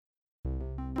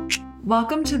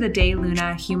Welcome to the De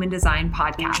Luna Human Design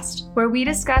Podcast, where we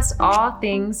discuss all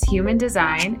things human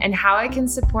design and how it can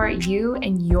support you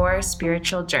in your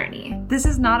spiritual journey. This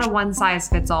is not a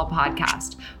one-size-fits-all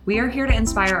podcast. We are here to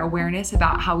inspire awareness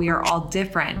about how we are all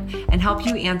different and help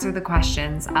you answer the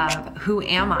questions of who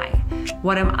am I?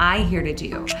 What am I here to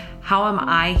do? How am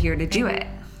I here to do it?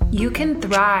 You can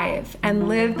thrive and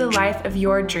live the life of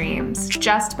your dreams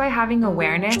just by having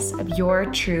awareness of your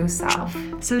true self.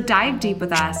 So dive deep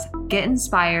with us, get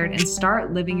inspired, and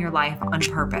start living your life on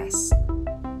purpose.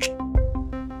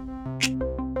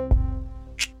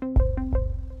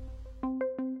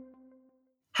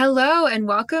 Hello, and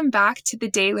welcome back to the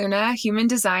De Luna Human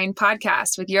Design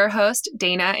Podcast with your host,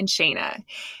 Dana and Shayna.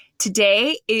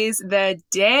 Today is the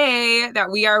day that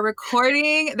we are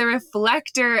recording the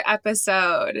Reflector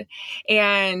episode.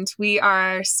 And we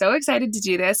are so excited to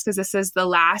do this because this is the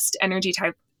last energy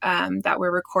type that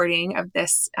we're recording of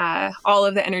this, all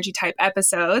of the energy type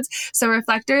episodes. So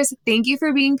reflectors, thank you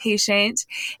for being patient.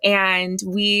 And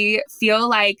we feel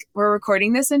like we're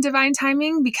recording this in divine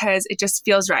timing because it just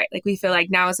feels right. Like we feel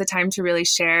like now is the time to really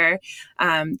share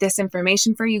this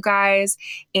information for you guys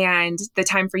and the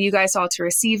time for you guys all to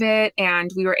receive it. And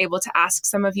we were able to ask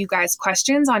some of you guys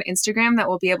questions on Instagram that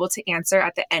we'll be able to answer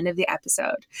at the end of the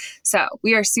episode. So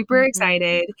we are super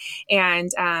excited. And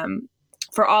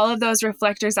for all of those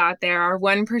reflectors out there, our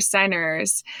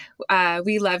 1%ers,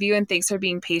 we love you and thanks for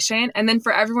being patient. And then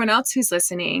for everyone else who's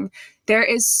listening, there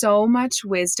is so much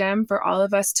wisdom for all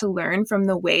of us to learn from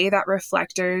the way that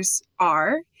reflectors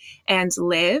are and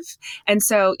live. And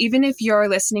so even if you're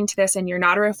listening to this and you're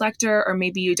not a reflector, or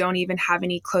maybe you don't even have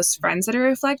any close friends that are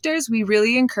reflectors, we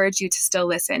really encourage you to still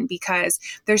listen because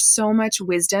there's so much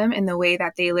wisdom in the way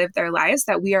that they live their lives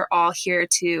that we are all here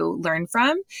to learn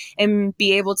from and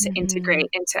be able to integrate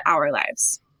into our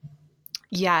lives.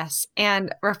 Yes.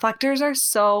 And reflectors are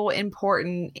so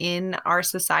important in our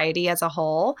society as a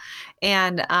whole.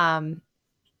 And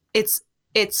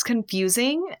it's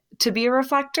confusing to be a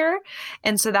reflector.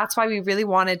 And so that's why we really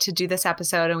wanted to do this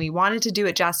episode and we wanted to do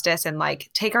it justice and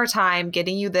like take our time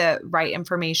getting you the right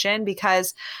information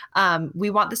because we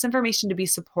want this information to be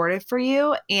supportive for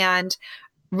you and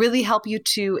really help you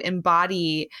to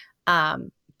embody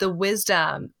the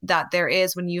wisdom that there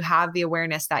is when you have the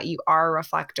awareness that you are a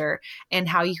reflector and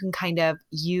how you can kind of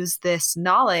use this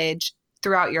knowledge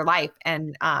throughout your life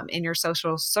and in your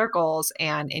social circles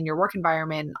and in your work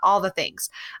environment, all the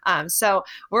things. So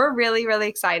we're really, really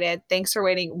excited. Thanks for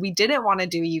waiting. We didn't want to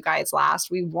do you guys last.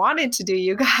 We wanted to do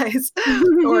you guys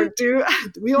we wanted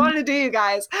to do you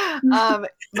guys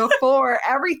before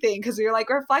everything because we were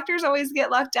like, reflectors always get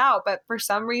left out. But for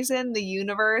some reason, the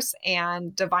universe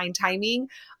and divine timing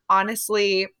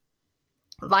honestly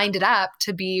lined it up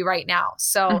to be right now.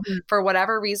 So for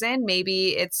whatever reason, maybe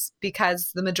it's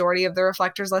because the majority of the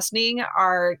reflectors listening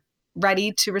are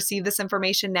ready to receive this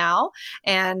information now.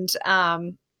 And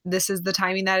this is the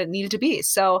timing that it needed to be.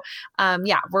 So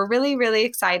we're really, really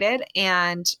excited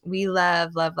and we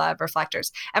love, love, love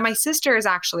reflectors. And my sister is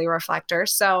actually a reflector.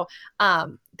 So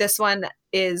this one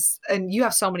is, and you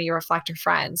have so many reflector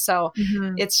friends. So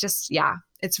it's just,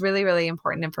 it's really, really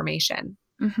important information.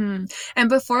 And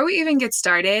before we even get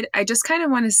started, I just kind of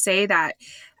want to say that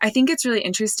I think it's really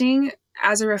interesting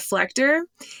as a reflector,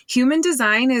 human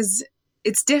design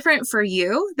it's different for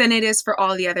you than it is for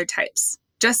all the other types.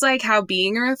 Just like how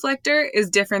being a reflector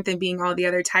is different than being all the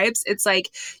other types. It's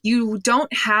like you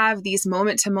don't have these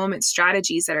moment to moment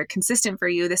strategies that are consistent for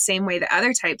you the same way that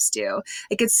other types do.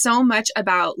 Like it's so much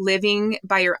about living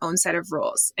by your own set of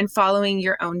rules and following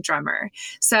your own drummer.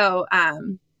 So,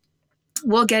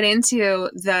 we'll get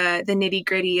into the nitty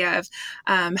gritty of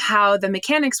how the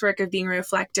mechanics work of being a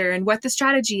reflector and what the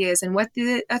strategy is and what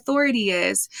the authority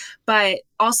is. But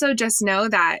also just know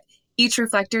that each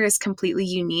reflector is completely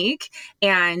unique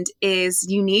and is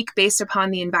unique based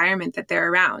upon the environment that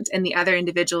they're around and the other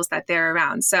individuals that they're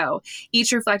around. So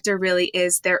each reflector really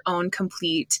is their own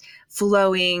complete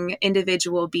flowing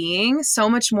individual being, so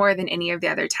much more than any of the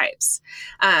other types.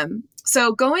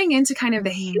 So going into kind of the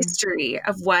history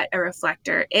of what a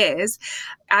reflector is,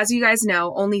 as you guys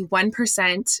know, only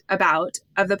 1%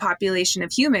 of the population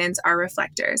of humans are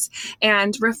reflectors.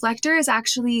 And reflector is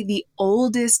actually the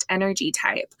oldest energy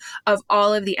type of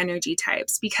all of the energy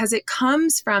types because it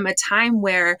comes from a time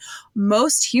where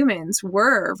most humans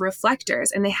were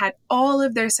reflectors and they had all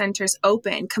of their centers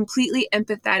open, completely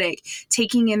empathetic,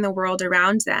 taking in the world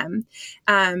around them.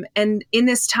 And in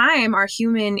this time, our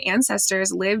human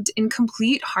ancestors lived in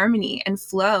complete harmony and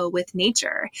flow with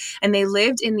nature. And they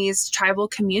lived in these tribal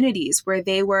communities where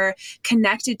they were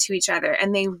connected to each other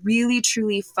and they really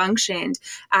truly functioned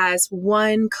as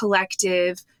one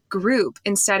collective group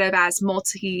instead of as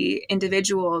multi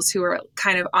individuals who are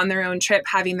kind of on their own trip,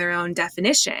 having their own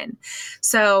definition.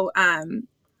 So,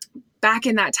 back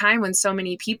in that time when so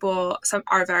many people, some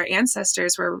of our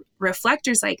ancestors were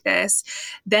reflectors like this,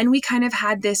 then we kind of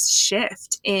had this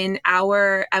shift in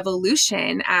our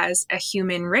evolution as a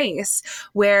human race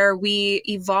where we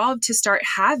evolved to start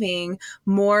having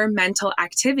more mental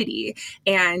activity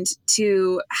and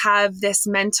to have this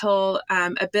mental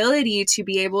ability to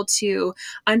be able to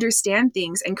understand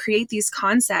things and create these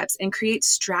concepts and create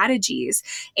strategies.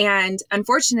 And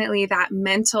unfortunately, that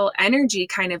mental energy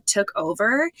kind of took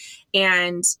over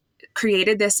and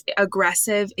created this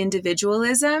aggressive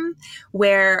individualism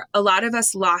where a lot of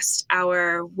us lost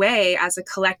our way as a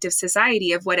collective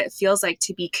society of what it feels like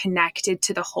to be connected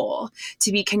to the whole,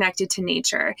 to be connected to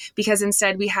nature, because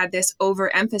instead we had this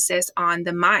overemphasis on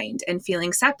the mind and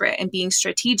feeling separate and being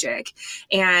strategic.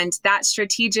 And that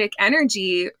strategic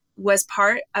energy was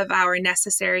part of our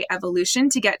necessary evolution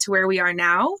to get to where we are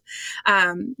now.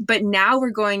 But now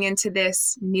we're going into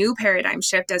this new paradigm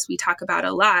shift, as we talk about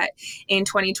a lot. In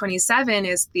 2027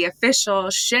 is the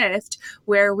official shift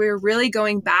where we're really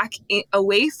going back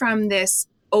away from this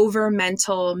over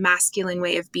mental masculine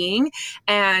way of being,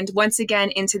 and once again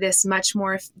into this much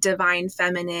more divine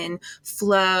feminine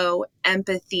flow,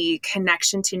 empathy,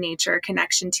 connection to nature,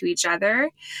 connection to each other,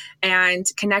 and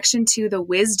connection to the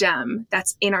wisdom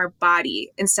that's in our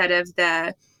body instead of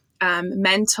the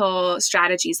mental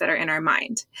strategies that are in our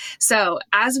mind. So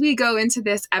as we go into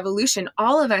this evolution,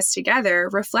 all of us together,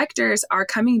 reflectors are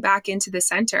coming back into the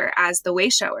center as the way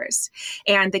showers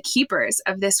and the keepers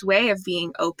of this way of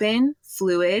being open,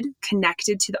 fluid,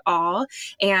 connected to the all,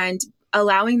 and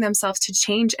allowing themselves to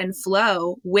change and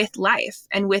flow with life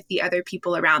and with the other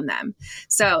people around them.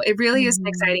 So it really is an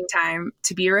exciting time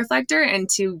to be a reflector and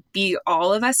to be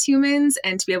all of us humans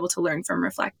and to be able to learn from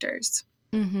reflectors.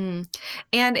 Mm-hmm.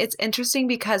 And it's interesting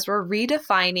because we're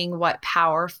redefining what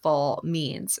powerful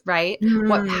means, right?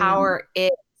 What power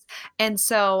is. And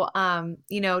so,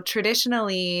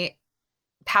 traditionally,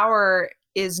 power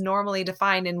is normally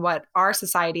defined in what our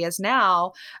society is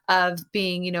now of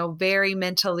being, very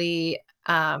mentally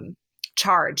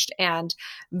charged and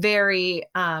very,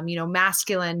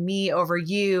 masculine, me over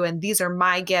you. And these are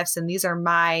my gifts and these are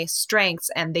my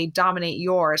strengths and they dominate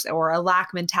yours, or a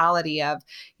lack mentality of,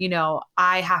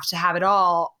 I have to have it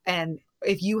all. And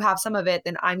if you have some of it,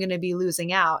 then I'm going to be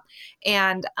losing out.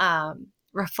 And,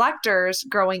 reflectors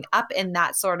growing up in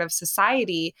that sort of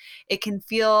society, it can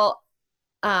feel,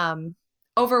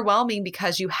 overwhelming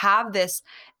because you have this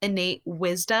innate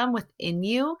wisdom within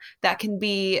you that can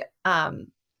be,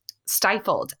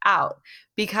 stifled out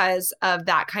because of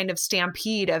that kind of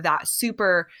stampede of that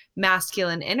super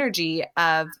masculine energy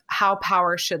of how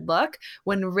power should look,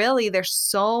 when really there's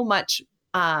so much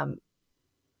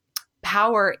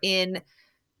power in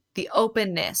the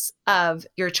openness of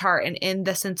your chart and in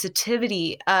the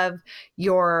sensitivity of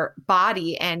your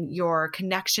body and your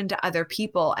connection to other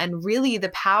people. And really the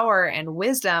power and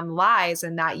wisdom lies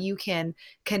in that you can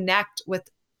connect with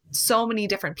so many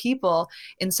different people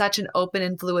in such an open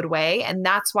and fluid way. And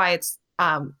that's why it's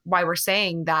why we're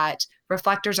saying that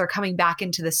reflectors are coming back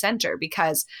into the center,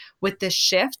 because with this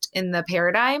shift in the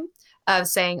paradigm of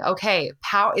saying, okay,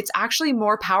 it's actually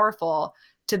more powerful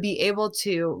to be able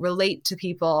to relate to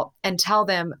people and tell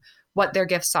them what their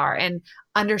gifts are and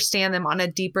understand them on a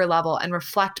deeper level and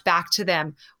reflect back to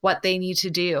them what they need to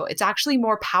do. It's actually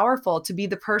more powerful to be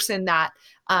the person that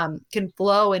can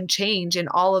flow and change in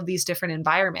all of these different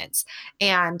environments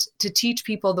and to teach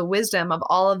people the wisdom of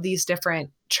all of these different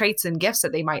traits and gifts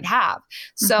that they might have.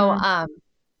 So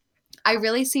I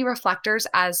really see reflectors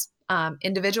as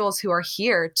individuals who are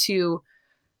here to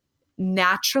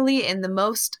naturally, in the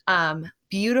most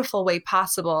beautiful way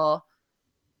possible,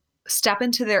 step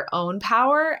into their own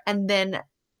power and then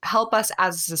help us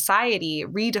as a society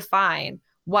redefine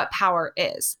what power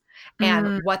is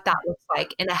and what that looks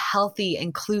like in a healthy,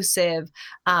 inclusive,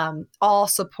 all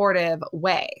supportive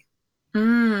way.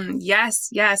 Yes,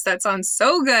 that sounds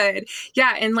so good.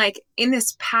 Yeah. And like in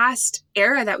this past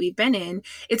era that we've been in,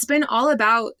 it's been all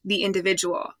about the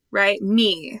individual, right?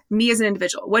 Me as an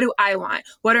individual. What do I want?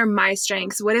 What are my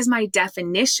strengths? What is my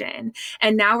definition?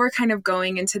 And now we're kind of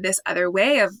going into this other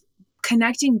way of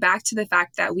connecting back to the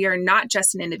fact that we are not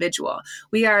just an individual.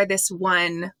 We are this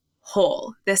one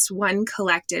whole, this one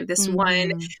collective, this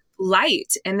one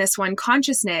light and this one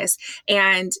consciousness.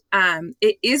 And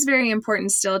it is very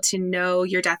important still to know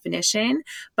your definition,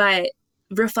 but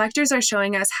reflectors are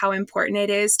showing us how important it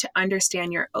is to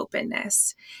understand your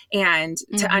openness and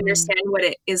to understand what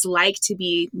it is like to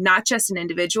be not just an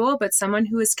individual, but someone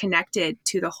who is connected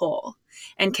to the whole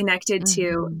and connected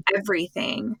to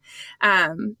everything.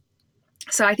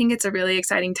 So I think it's a really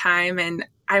exciting time, and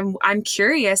I'm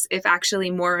curious if actually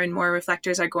more and more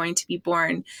reflectors are going to be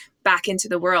born back into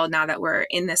the world now that we're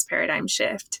in this paradigm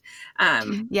shift.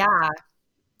 My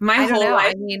whole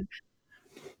life,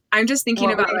 I'm just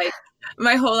thinking about like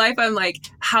my whole life. I'm like,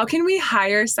 how can we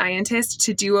hire scientists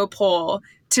to do a poll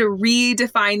to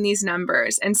redefine these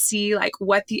numbers and see like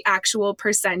what the actual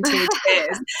percentage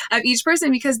is of each person?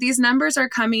 Because these numbers are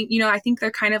coming, I think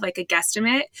they're kind of like a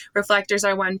guesstimate. Reflectors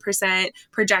are 1%,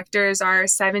 projectors are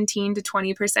 17 to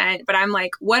 20%. But I'm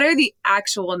like, what are the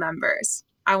actual numbers?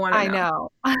 I want to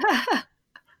know. I know.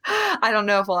 I don't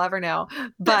know if we'll ever know,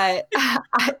 but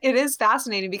it is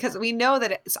fascinating because we know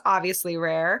that it's obviously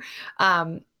rare.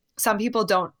 Some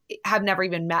people have never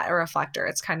even met a reflector.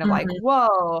 It's kind of like,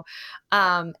 whoa.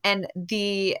 And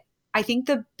I think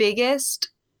the biggest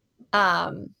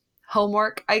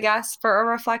homework, I guess, for a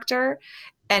reflector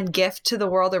and gift to the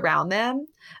world around them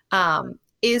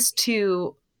is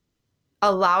to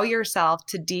allow yourself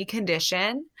to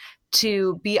decondition,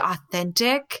 to be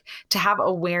authentic, to have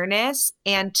awareness,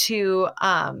 and to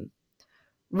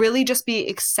really just be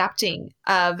accepting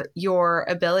of your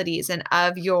abilities and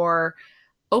of your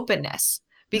openness.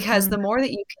 Because the more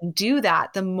that you can do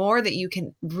that, the more that you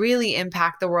can really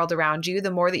impact the world around you,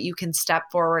 the more that you can step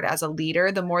forward as a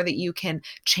leader, the more that you can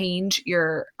change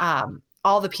your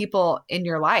all the people in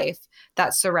your life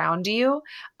that surround you.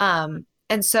 And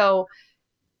so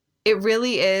it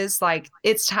really is like,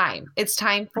 it's time. It's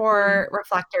time for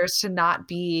reflectors to not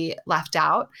be left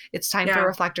out. It's time for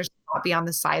reflectors to not be on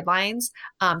the sidelines,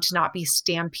 to not be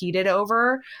stampeded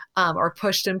over or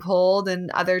pushed and pulled in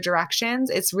other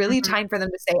directions. It's really time for them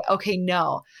to say, okay,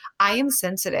 no, I am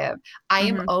sensitive. I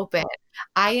am open.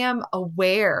 I am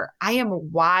aware. I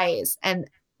am wise. And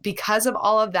because of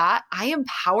all of that, I am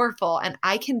powerful and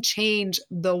I can change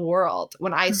the world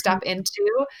when I step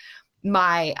into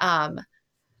my,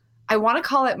 I want to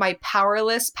call it my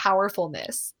powerless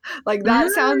powerfulness. Like that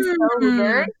sounds so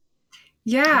weird.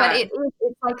 Yeah. But it's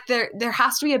like there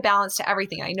has to be a balance to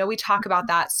everything. I know we talk about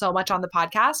that so much on the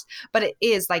podcast, but it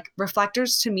is like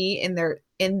reflectors to me in their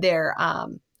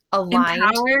aligned,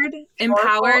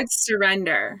 empowered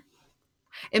surrender.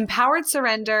 Empowered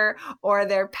surrender, or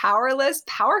their powerless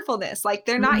powerfulness. Like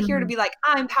they're not here to be like,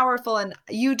 I'm powerful and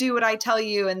you do what I tell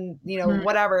you and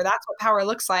whatever. That's what power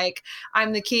looks like.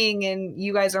 I'm the king and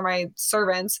you guys are my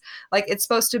servants. Like it's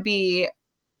supposed to be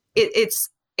it's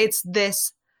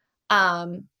this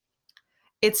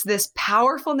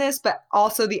powerfulness, but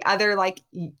also the other like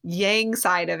yang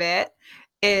side of it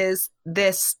is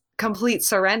this complete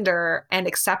surrender and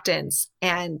acceptance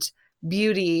and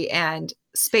beauty and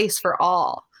space for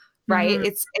all, right?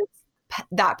 It's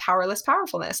that powerless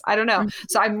powerfulness. I don't know.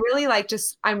 So I'm really like,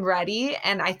 I'm ready.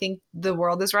 And I think the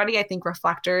world is ready. I think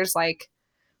reflectors, like,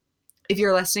 if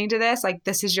you're listening to this, like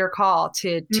this is your call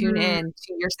to tune in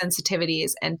to your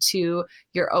sensitivities and to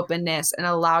your openness and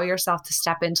allow yourself to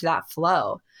step into that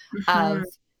flow of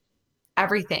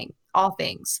everything, all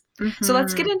things. So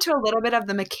let's get into a little bit of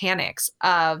the mechanics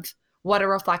of what a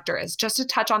reflector is, just to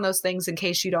touch on those things in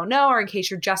case you don't know, or in case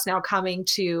you're just now coming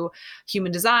to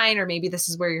human design, or maybe this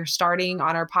is where you're starting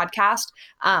on our podcast.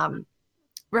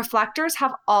 Reflectors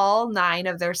have all 9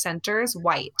 of their centers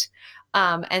white.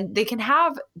 And they can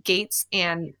have gates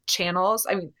and channels.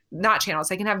 I mean, not channels.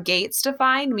 They can have gates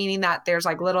defined, meaning that there's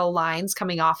like little lines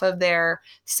coming off of their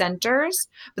centers,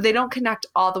 but they don't connect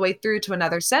all the way through to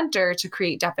another center to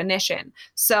create definition.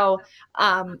 So,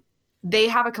 they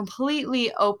have a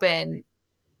completely open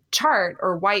chart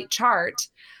or white chart.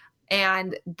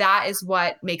 And that is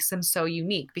what makes them so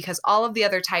unique, because all of the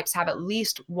other types have at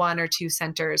least 1 or 2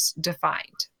 centers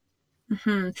defined.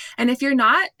 And if you're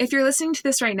listening to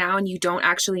this right now and you don't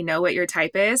actually know what your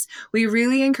type is, we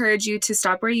really encourage you to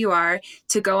stop where you are,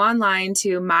 to go online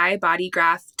to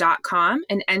mybodygraph.com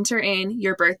and enter in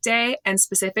your birthday and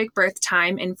specific birth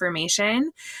time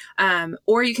information.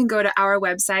 Or you can go to our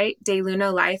website,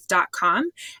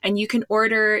 daylunalife.com, and you can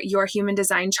order your human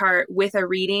design chart with a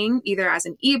reading, either as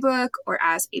an ebook or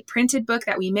as a printed book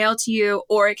that we mail to you,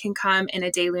 or it can come in a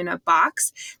Dayluna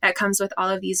box that comes with all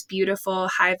of these beautiful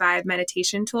high vibe meditation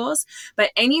tools. But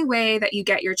any way that you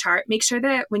get your chart, make sure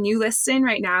that when you listen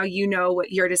right now, you know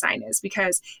what your design is.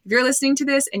 Because if you're listening to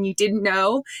this and you didn't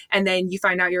know, and then you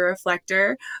find out you're a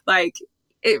reflector, like,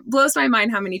 it blows my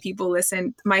mind how many people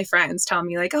listen. My friends tell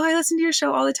me like, oh, I listen to your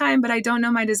show all the time, but I don't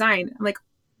know my design. I'm like,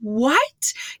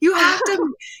 what? You have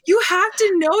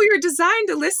to know your design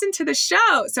to listen to the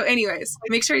show. So anyways,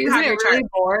 make sure you have your chart. Really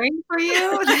boring for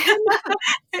you?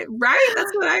 Right?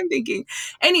 That's what I'm thinking.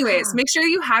 Anyways, make sure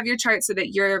you have your chart so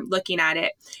that you're looking at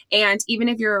it. And even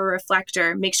if you're a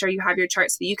reflector, make sure you have your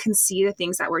chart so that you can see the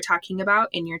things that we're talking about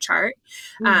in your chart.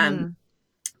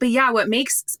 But yeah, what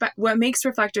makes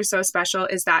reflectors so special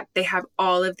is that they have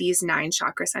all of these 9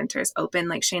 chakra centers open,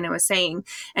 like Shayna was saying,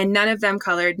 and none of them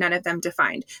colored, none of them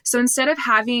defined. So instead of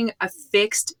having a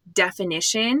fixed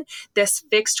definition, this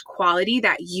fixed quality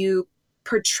that you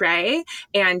portray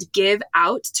and give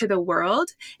out to the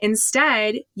world,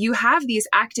 instead you have these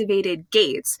activated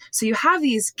gates. So you have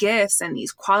these gifts and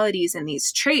these qualities and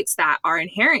these traits that are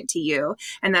inherent to you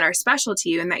and that are special to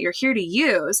you and that you're here to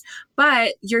use,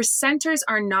 but your centers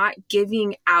are not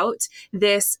giving out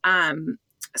this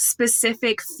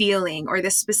specific feeling or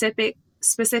this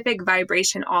specific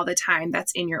vibration all the time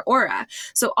that's in your aura.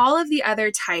 So all of the other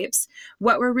types,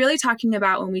 what we're really talking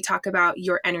about when we talk about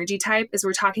your energy type is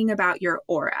we're talking about your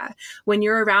aura. When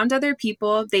you're around other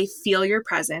people, they feel your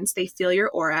presence, they feel your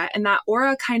aura, and that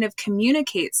aura kind of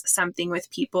communicates something with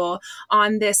people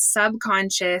on this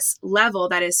subconscious level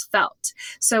that is felt.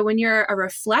 So when you're a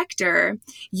reflector,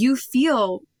 you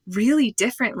feel really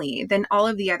differently than all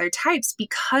of the other types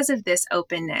because of this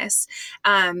openness.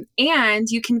 And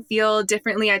you can feel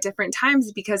differently at different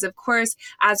times because, of course,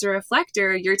 as a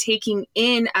reflector, you're taking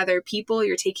in other people,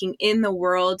 you're taking in the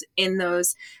world in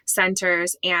those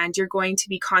centers, and you're going to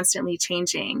be constantly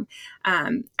changing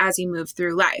as you move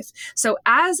through life. So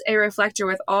as a reflector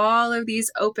with all of these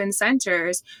open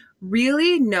centers,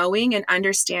 really knowing and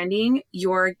understanding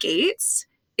your gates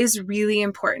is really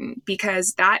important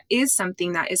because that is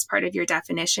something that is part of your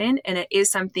definition, and it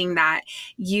is something that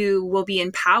you will be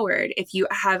empowered if you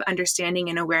have understanding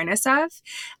and awareness of.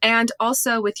 And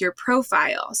also with your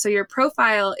profile. So your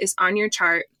profile is on your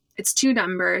chart. It's 2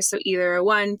 numbers, so either a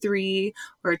 1-3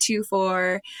 or a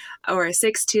 2-4 or a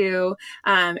 6-2,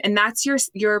 and that's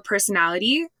your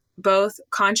personality, both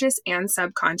conscious and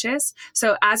subconscious.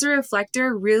 So as a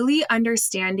reflector, really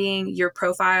understanding your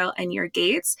profile and your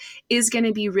gates is going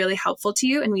to be really helpful to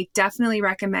you. And we definitely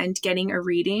recommend getting a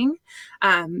reading,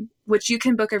 which you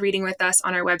can book a reading with us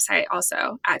on our website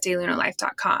also at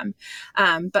daylunalife.com.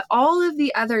 But all of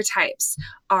the other types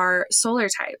are solar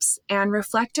types, and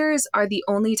reflectors are the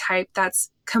only type that's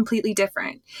completely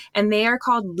different, and they are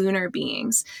called lunar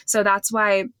beings. So that's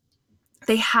why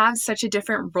they have such a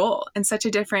different role and such a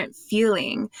different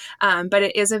feeling. But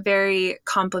it is a very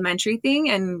complementary thing.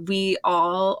 And we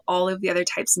all of the other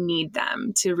types need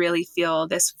them to really feel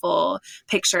this full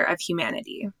picture of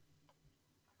humanity.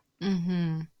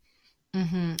 Mm-hmm.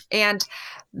 Mm-hmm. And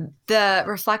the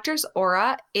reflector's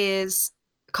aura is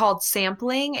called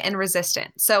sampling and resistant.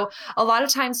 So a lot of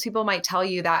times people might tell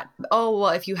you that, oh, well,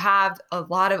 if you have a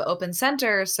lot of open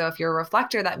centers, so if you're a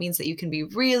reflector, that means that you can be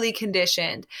really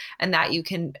conditioned and that you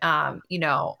can,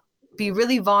 be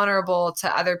really vulnerable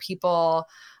to other people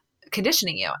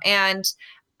conditioning you. And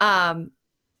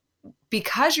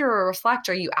because you're a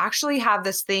reflector, you actually have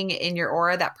this thing in your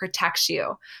aura that protects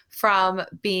you from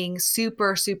being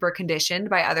super, super conditioned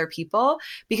by other people,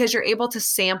 because you're able to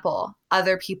sample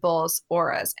other people's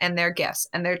auras and their gifts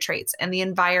and their traits and the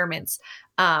environment's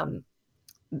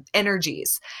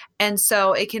energies. And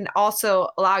so it can also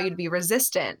allow you to be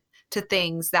resistant to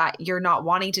things that you're not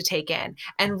wanting to take in.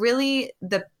 And really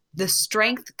the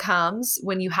strength comes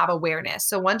when you have awareness.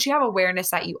 So once you have awareness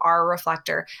that you are a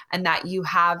reflector and that you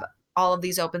have all of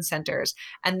these open centers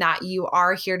and that you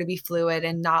are here to be fluid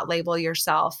and not label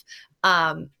yourself,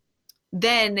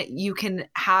 then you can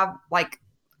have like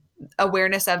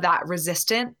awareness of that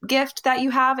resistant gift that you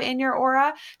have in your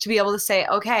aura to be able to say,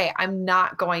 okay, I'm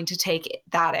not going to take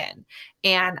that in.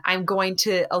 And I'm going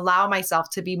to allow myself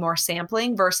to be more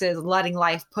sampling versus letting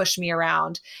life push me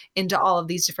around into all of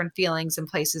these different feelings and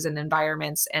places and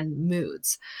environments and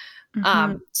moods.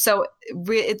 Mm-hmm. So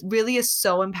it really is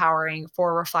so empowering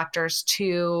for reflectors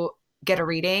to get a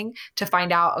reading to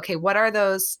find out, okay, what are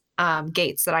those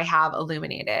gates that I have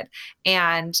illuminated,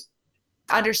 and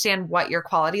understand what your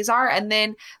qualities are. And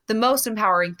then the most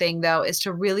empowering thing, though, is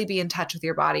to really be in touch with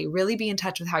your body, really be in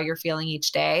touch with how you're feeling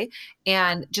each day,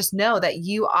 and just know that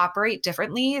you operate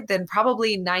differently than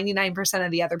probably 99%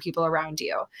 of the other people around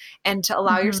you, and to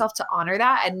allow yourself to honor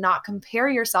that and not compare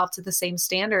yourself to the same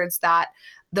standards that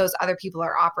those other people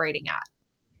are operating at.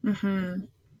 Mm-hmm.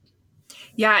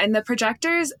 Yeah. And the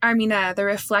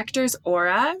reflector's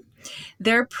aura,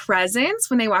 their presence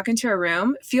when they walk into a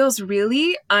room feels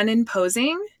really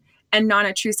unimposing and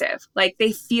non-intrusive. Like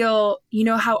they feel, you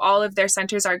know, how all of their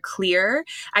centers are clear.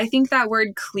 I think that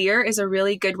word clear is a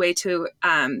really good way to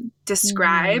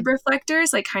describe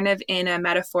reflectors, like kind of in a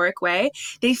metaphoric way.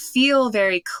 They feel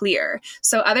very clear.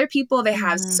 So other people, they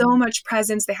have so much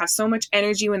presence, they have so much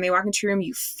energy. When they walk into your room,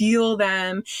 you feel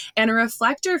them. And a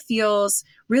reflector feels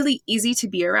really easy to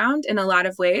be around in a lot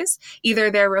of ways.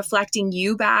 Either they're reflecting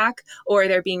you back, or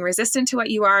they're being resistant to what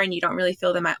you are and you don't really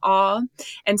feel them at all.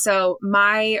 And so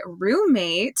my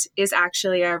roommate is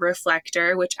actually a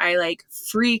reflector, which I like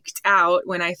freaked out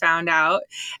when I found out.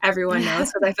 Everyone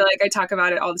knows, because I feel like I talk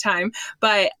about it all the time.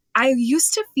 But I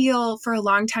used to feel for a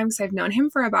long time, because I've known him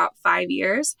for about 5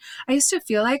 years, I used to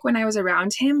feel like when I was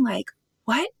around him, like,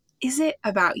 what is it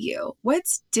about you?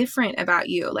 What's different about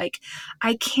you? Like,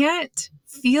 I can't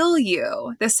feel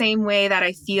you the same way that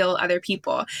I feel other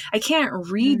people. I can't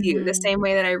read you the same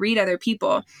way that I read other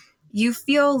people. You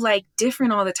feel like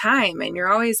different all the time, and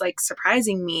you're always like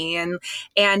surprising me.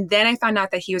 And then I found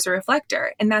out that he was a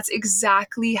reflector, and that's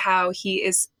exactly how he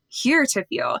is here to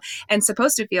feel and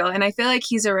supposed to feel. And I feel like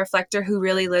he's a reflector who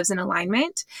really lives in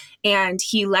alignment, and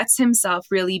he lets himself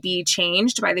really be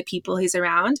changed by the people he's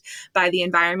around, by the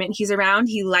environment he's around.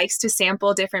 He likes to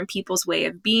sample different people's way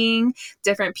of being,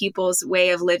 different people's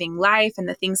way of living life and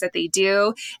the things that they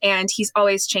do. And he's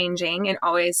always changing and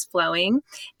always flowing.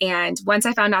 And once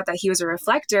I found out that he was a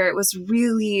reflector, it was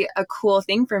really a cool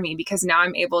thing for me, because now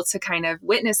I'm able to kind of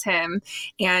witness him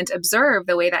and observe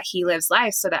the way that he lives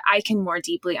life, so that I can more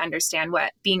deeply understand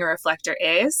what being a reflector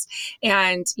is.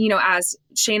 And, you know, as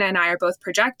Shayna and I are both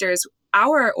projectors,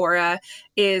 our aura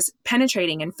is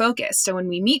penetrating and focused. So when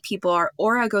we meet people, our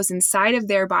aura goes inside of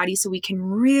their body, so we can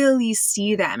really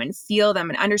see them and feel them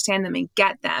and understand them and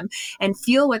get them and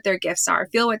feel what their gifts are,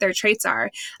 feel what their traits are.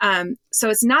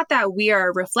 So it's not that we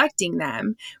are reflecting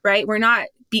them, right? We're not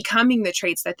becoming the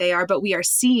traits that they are, but we are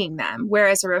seeing them.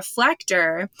 Whereas a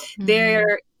reflector,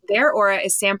 their aura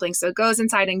is sampling. So it goes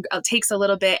inside and takes a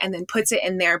little bit and then puts it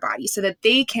in their body, so that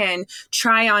they can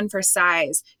try on for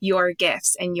size your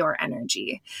gifts and your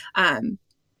energy.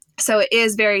 So it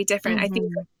is very different. I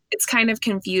think it's kind of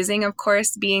confusing, of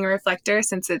course, being a reflector,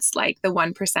 since it's like the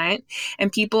 1%,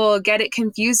 and people get it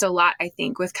confused a lot, I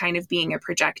think, with kind of being a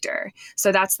projector.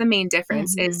 So that's the main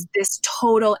difference, is this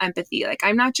total empathy. Like,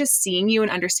 I'm not just seeing you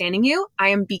and understanding you, I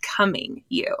am becoming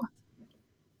you.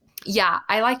 Yeah,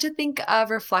 I like to think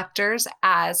of reflectors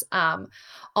as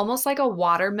almost like a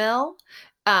watermill.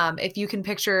 If you can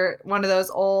picture one of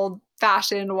those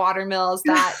old-fashioned watermills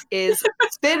that is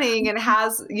spinning and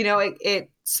has, you know, it's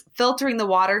filtering the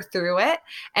water through it,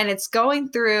 and it's going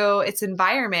through its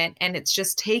environment, and it's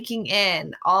just taking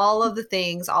in all of the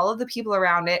things, all of the people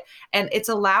around it, and it's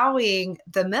allowing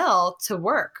the mill to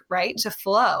work, right? To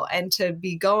flow and to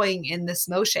be going in this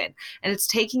motion. And it's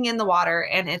taking in the water,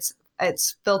 and it's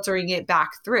filtering it back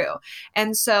through.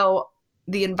 And so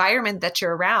the environment that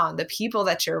you're around, the people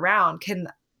that you're around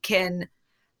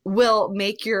will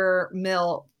make your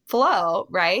mill flow,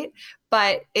 right?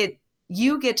 But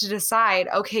you get to decide,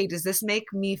 okay, does this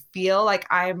make me feel like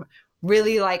I'm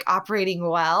really like operating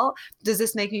well? Does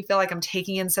this make me feel like I'm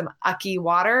taking in some ucky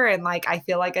water and like I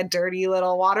feel like a dirty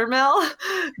little watermill?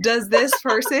 Does this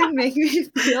person make me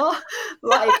feel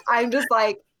like I'm just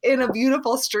like in a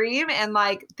beautiful stream and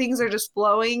like things are just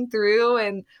flowing through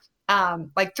and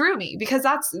like through me? Because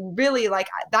that's really like,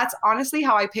 that's honestly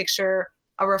how I picture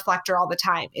a reflector all the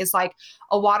time, is like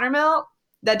a watermill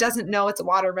that doesn't know it's a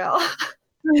watermill.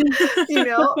 You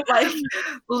know, like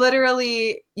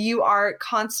literally you are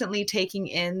constantly taking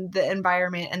in the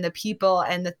environment and the people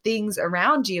and the things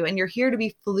around you, and you're here to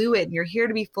be fluid and you're here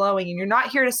to be flowing, and you're not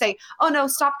here to say, oh no,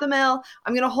 stop the mill,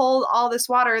 I'm going to hold all this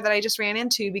water that I just ran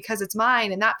into because it's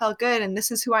mine and that felt good and this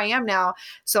is who I am now,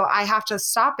 so I have to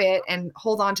stop it and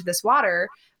hold on to this water.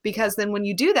 Because then when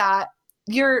you do that,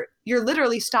 you're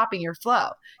literally stopping your flow.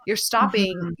 You're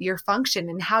stopping your function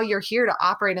and how you're here to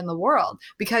operate in the world,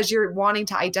 because you're wanting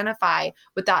to identify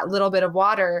with that little bit of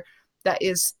water that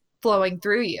is flowing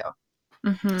through you.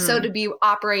 So to be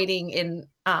operating in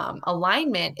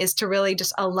alignment is to really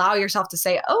just allow yourself to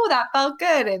say, oh, that felt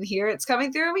good. And here it's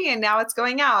coming through me and now it's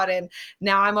going out. And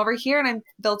now I'm over here and I'm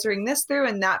filtering this through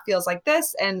and that feels like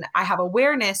this. And I have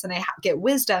awareness and I get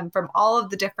wisdom from all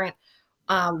of the different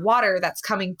water that's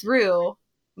coming through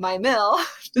my mill.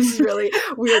 This is really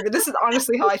weird, but this is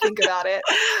honestly how I think about it.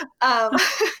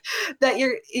 That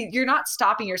you're not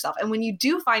stopping yourself. And when you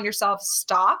do find yourself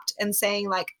stopped and saying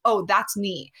like, oh, that's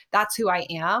me, that's who I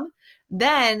am,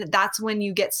 then that's when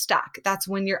you get stuck. That's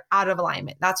when you're out of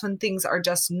alignment. That's when things are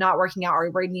just not working out,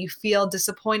 or when you feel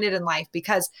disappointed in life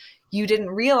because you didn't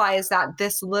realize that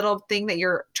this little thing that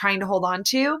you're trying to hold on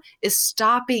to is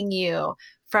stopping you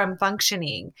from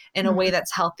functioning in a way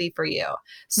that's healthy for you.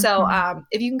 So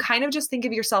if you can kind of just think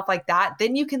of yourself like that,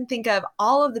 then you can think of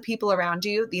all of the people around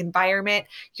you, the environment,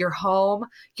 your home,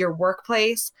 your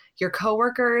workplace, your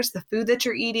coworkers, the food that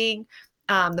you're eating,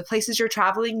 the places you're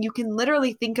traveling. You can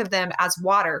literally think of them as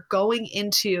water going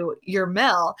into your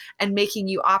mill and making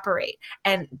you operate.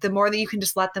 And the more that you can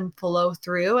just let them flow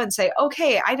through and say,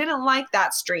 okay, I didn't like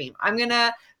that stream. I'm going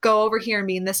to go over here and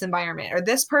be in this environment, or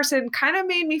this person kind of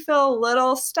made me feel a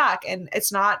little stuck and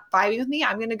it's not vibing with me.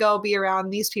 I'm going to go be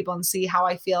around these people and see how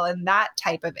I feel in that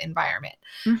type of environment.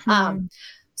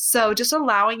 So just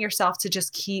allowing yourself to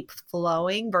just keep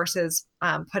flowing versus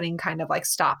putting kind of like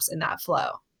stops in that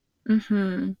flow.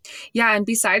 Yeah. And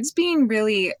besides being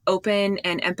really open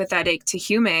and empathetic to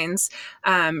humans,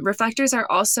 reflectors are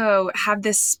also have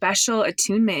this special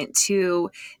attunement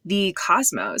to the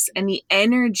cosmos and the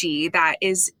energy that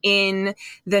is in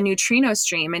the neutrino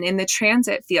stream and in the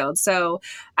transit field. So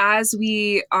as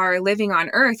we are living on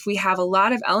Earth, we have a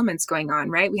lot of elements going on,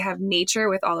 right? We have nature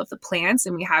with all of the plants,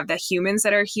 and we have the humans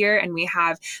that are here, and we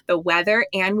have the weather,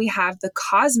 and we have the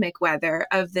cosmic weather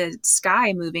of the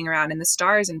sky moving around and the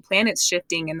stars and planets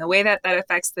shifting and the way that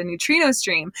affects the neutrino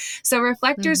stream. So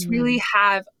reflectors really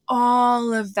have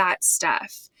all of that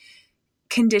stuff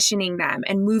conditioning them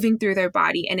and moving through their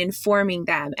body and informing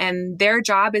them. And their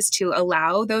job is to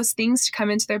allow those things to come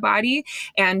into their body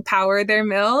and power their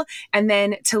mill, and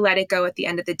then to let it go at the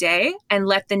end of the day and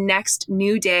let the next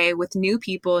new day with new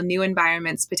people, new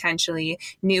environments, potentially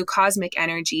new cosmic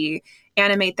energy,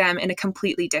 animate them in a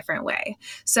completely different way.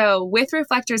 So with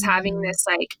reflectors having this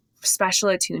like special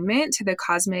attunement to the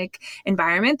cosmic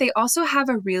environment, they also have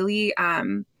a really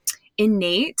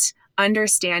innate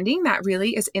understanding that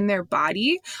really is in their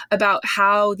body about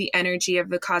how the energy of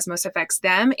the cosmos affects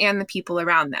them and the people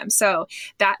around them. So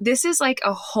that this is like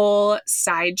a whole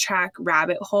sidetrack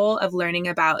rabbit hole of learning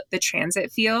about the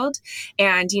transit field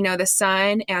and, you know, the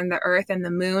sun and the earth and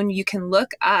the moon. You can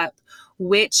look up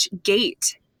which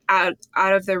gate out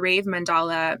of the rave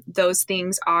mandala those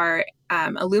things are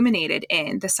illuminated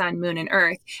in, the sun, moon, and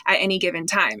earth at any given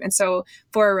time. And so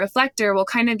for a reflector, we'll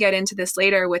kind of get into this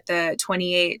later with the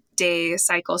 28-day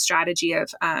cycle strategy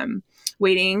of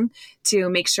waiting to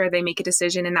make sure they make a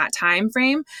decision in that time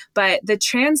frame. But the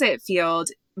transit field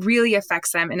really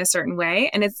affects them in a certain way.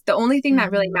 And it's the only thing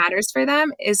that really matters for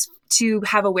them is to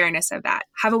have awareness of that,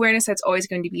 have awareness that's always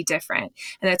going to be different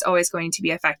and that's always going to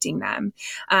be affecting them.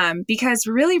 Because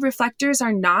really reflectors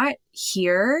are not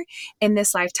here in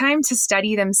this lifetime to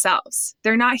study themselves.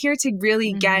 They're not here to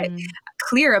really get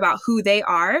clear about who they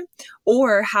are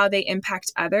or how they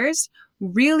impact others.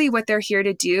 Really what they're here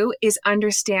to do is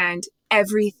understand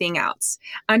everything else,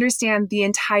 understand the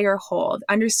entire whole,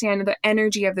 understand the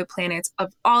energy of the planets,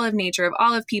 of all of nature, of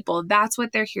all of people. That's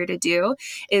what they're here to do,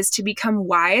 is to become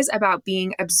wise about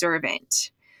being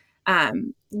observant.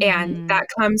 And that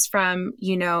comes from,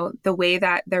 you know, the way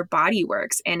that their body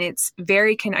works, and it's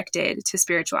very connected to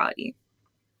spirituality.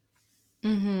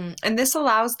 And this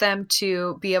allows them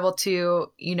to be able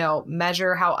to, you know,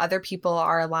 measure how other people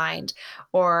are aligned,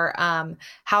 or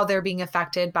how they're being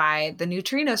affected by the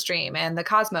neutrino stream and the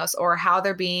cosmos, or how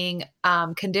they're being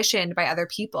conditioned by other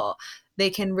people. They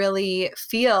can really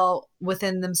feel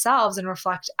within themselves and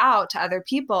reflect out to other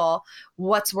people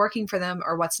what's working for them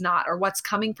or what's not, or what's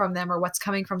coming from them or what's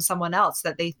coming from someone else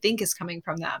that they think is coming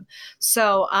from them.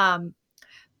 So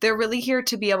they're really here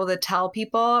to be able to tell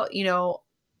people, you know,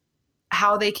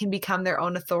 how they can become their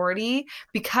own authority,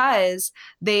 because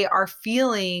they are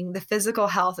feeling the physical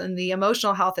health and the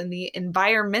emotional health and the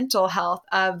environmental health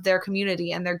of their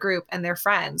community and their group and their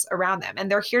friends around them.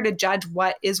 And they're here to judge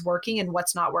what is working and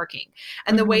what's not working.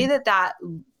 And the way that that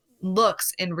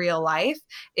looks in real life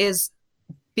is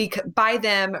by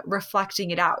them reflecting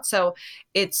it out. So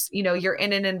it's, you know, you're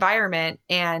in an environment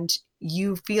and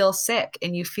you feel sick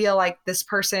and you feel like this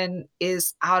person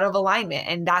is out of alignment,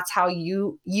 and that's how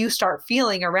you start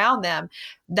feeling around them.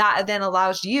 That then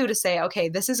allows you to say, okay,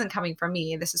 this isn't coming from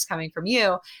me, this is coming from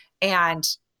you, and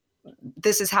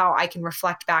this is how I can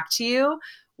reflect back to you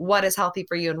what is healthy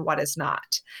for you and what is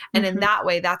not. And in that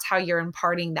way, that's how you're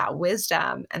imparting that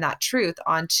wisdom and that truth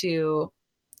onto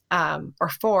or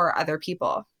for other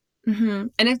people. Mm-hmm.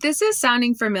 And if this is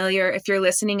sounding familiar, if you're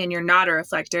listening and you're not a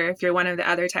reflector, if you're one of the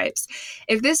other types,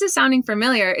 if this is sounding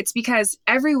familiar, it's because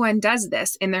everyone does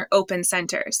this in their open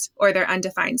centers or their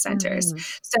undefined centers. Mm-hmm.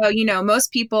 So,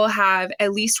 most people have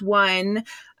at least one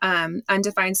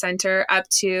undefined center up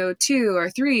to 2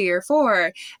 or 3 or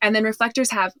 4, and then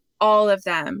reflectors have all of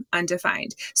them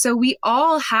undefined. So we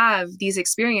all have these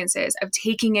experiences of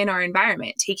taking in our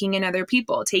environment, taking in other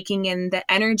people, taking in the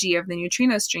energy of the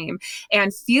neutrino stream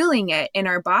and feeling it in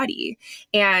our body.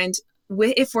 And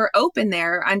if we're open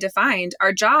there, undefined,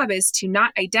 our job is to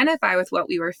not identify with what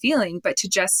we were feeling, but to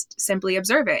just simply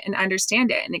observe it and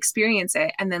understand it and experience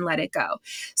it and then let it go.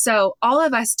 So all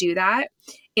of us do that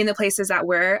in the places that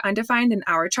we're undefined in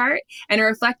our chart, and a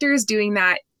reflector is doing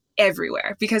that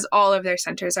everywhere because all of their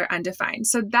centers are undefined.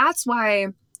 So that's why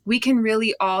we can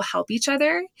really all help each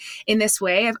other in this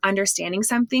way of understanding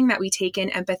something that we take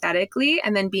in empathetically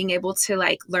and then being able to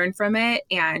learn from it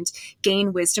and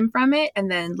gain wisdom from it and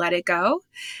then let it go.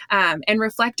 And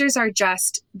reflectors are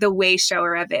just the way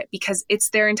shower of it because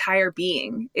it's their entire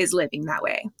being is living that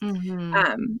way.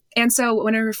 Mm-hmm. And so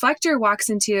when a reflector walks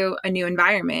into a new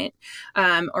environment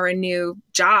or a new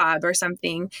job or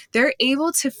something, they're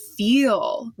able to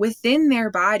feel within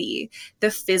their body the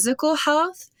physical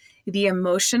health, the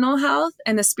emotional health,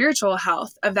 and the spiritual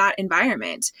health of that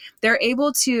environment. They're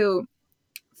able to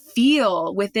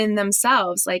feel within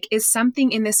themselves, is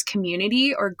something in this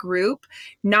community or group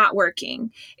not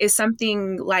working? Is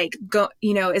something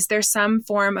is there some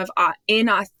form of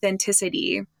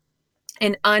inauthenticity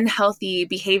and unhealthy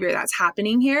behavior that's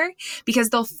happening here?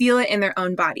 Because they'll feel it in their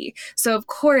own body. So of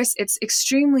course, it's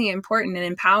extremely important and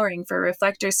empowering for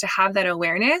reflectors to have that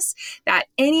awareness that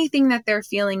anything that they're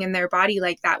feeling in their body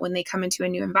like that when they come into a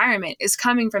new environment is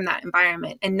coming from that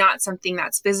environment and not something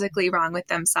that's physically wrong with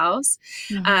themselves.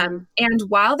 Mm-hmm. And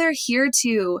while they're here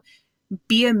to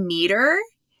be a meter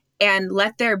and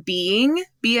let their being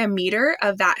be a meter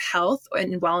of that health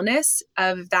and wellness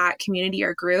of that community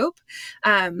or group,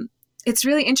 it's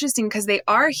really interesting because they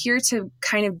are here to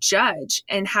kind of judge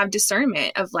and have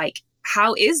discernment of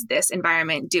how is this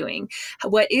environment doing?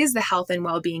 What is the health and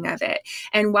well-being of it?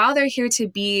 And while they're here to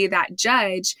be that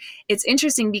judge, it's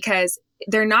interesting because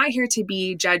they're not here to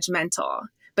be judgmental,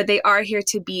 but they are here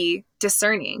to be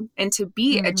discerning and to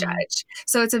be a judge.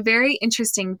 So it's a very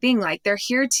interesting thing. They're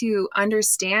here to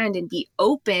understand and be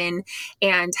open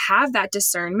and have that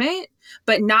discernment,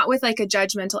 but not with a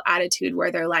judgmental attitude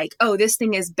where they're oh, this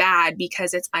thing is bad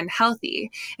because it's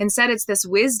unhealthy. Instead, it's this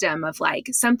wisdom of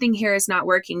something here is not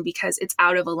working because it's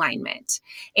out of alignment.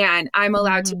 And I'm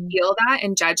allowed to feel that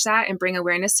and judge that and bring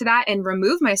awareness to that and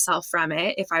remove myself from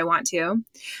it if I want to.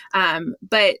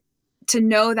 But to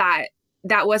know that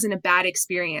that wasn't a bad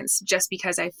experience just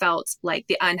because I felt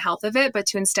the unhealth of it, but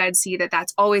to instead see that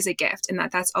that's always a gift and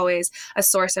that that's always a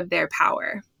source of their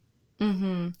power.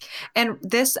 Mm-hmm. And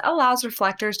this allows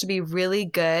reflectors to be really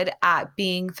good at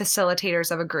being facilitators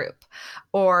of a group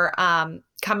or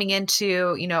coming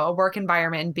into, a work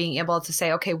environment and being able to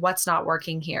say, okay, what's not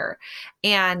working here?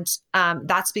 And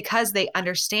that's because they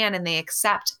understand and they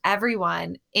accept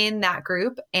everyone in that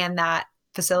group and that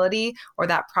facility or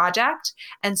that project.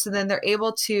 And so then they're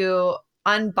able to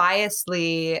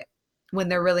unbiasedly, when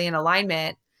they're really in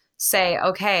alignment, say,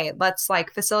 okay, let's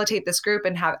facilitate this group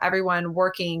and have everyone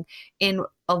working in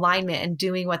alignment and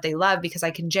doing what they love because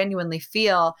I can genuinely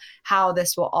feel how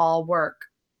this will all work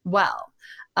well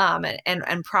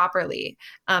and properly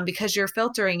because you're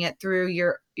filtering it through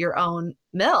your own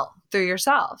mill, through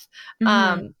yourself.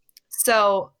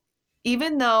 So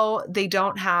even though they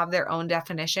don't have their own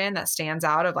definition that stands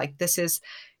out of this is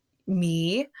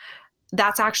me,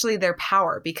 that's actually their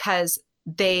power because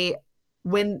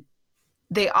when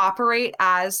they operate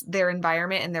as their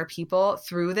environment and their people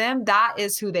through them, that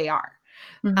is who they are,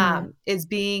 is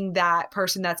being that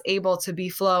person that's able to be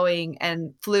flowing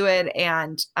and fluid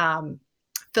and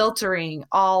filtering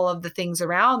all of the things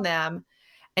around them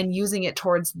and using it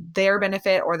towards their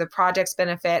benefit or the project's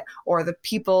benefit or the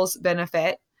people's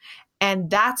benefit.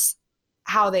 And that's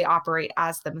how they operate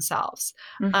as themselves.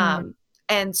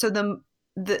 And so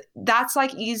that's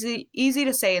easy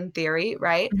to say in theory,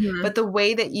 right? But the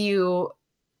way that you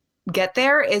get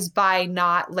there is by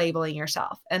not labeling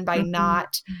yourself and by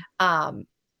not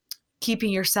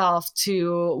keeping yourself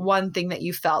to one thing that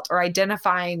you felt or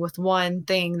identifying with one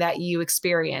thing that you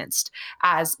experienced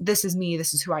as this is me,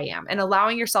 this is who I am, and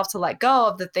allowing yourself to let go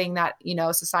of the thing that,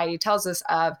 society tells us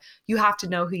of you have to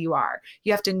know who you are.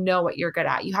 You have to know what you're good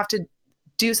at. You have to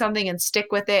do something and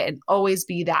stick with it and always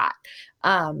be that.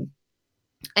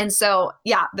 And so,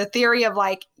 yeah, the theory of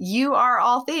you are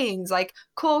all things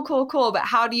cool. But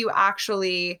how do you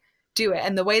actually do it.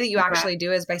 And the way that you actually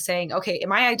do is by saying, okay,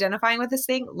 am I identifying with this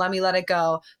thing? Let me let it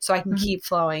go so I can keep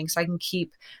flowing, so I can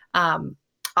keep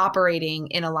operating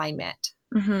in alignment.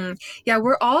 Yeah,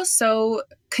 we're all so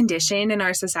conditioned in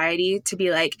our society to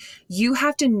be like, you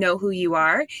have to know who you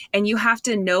are, and you have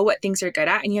to know what things you're good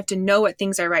at, and you have to know what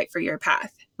things are right for your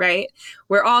path, right?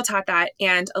 We're all taught that.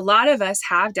 And a lot of us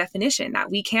have definition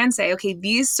that we can say, okay,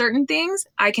 these certain things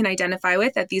I can identify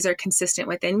with, that these are consistent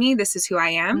within me. This is who I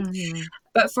am.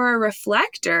 But for a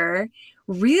reflector,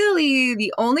 really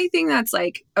the only thing that's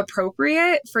like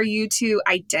appropriate for you to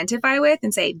identify with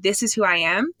and say, this is who I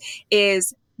am,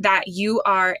 is that you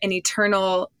are an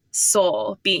eternal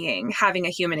soul being having a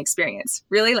human experience.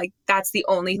 Really, like that's the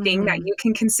only thing that you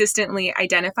can consistently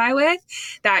identify with,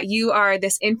 that you are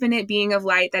this infinite being of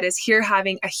light that is here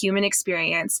having a human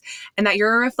experience, and that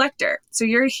you're a reflector. So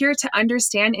you're here to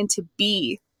understand and to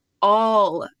be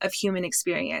all of human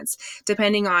experience,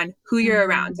 depending on who you're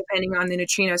around, depending on the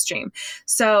neutrino stream.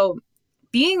 So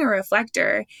being a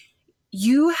reflector,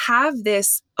 you have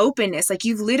this openness, like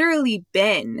you've literally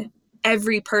been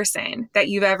every person that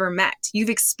you've ever met.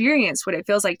 You've experienced what it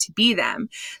feels like to be them.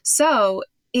 So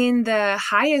in the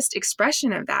highest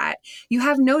expression of that, you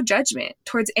have no judgment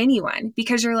towards anyone,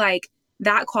 because you're like,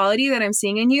 that quality that I'm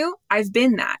seeing in you, I've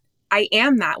been that. I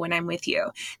am that when I'm with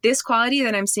you. This quality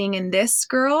that I'm seeing in this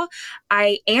girl,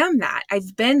 I am that.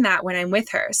 I've been that when I'm with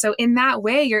her. So in that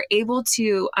way, you're able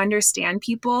to understand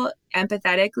people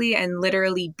empathetically and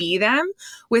literally be them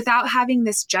without having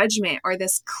this judgment or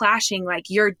this clashing, like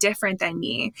you're different than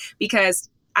me, because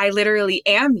I literally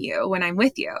am you when I'm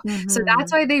with you. So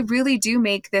that's why they really do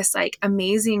make this like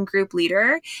amazing group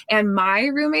leader. And my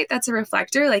roommate, that's a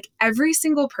reflector, like every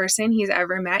single person he's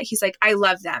ever met, he's like, I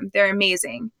love them. They're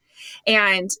amazing.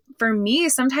 And for me,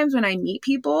 sometimes when I meet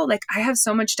people, like I have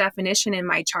so much definition in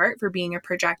my chart for being a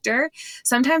projector.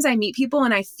 Sometimes I meet people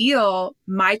and I feel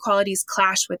my qualities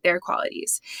clash with their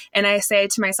qualities. And I say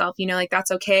to myself, you know, like, that's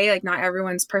okay. Like not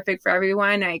everyone's perfect for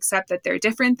everyone. I accept that they're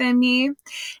different than me.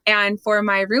 And for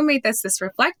my roommate, that's this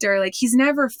reflector, like he's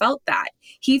never felt that.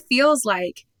 He feels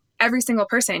like every single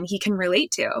person he can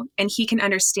relate to and he can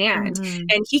understand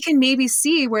and he can maybe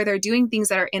see where they're doing things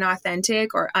that are inauthentic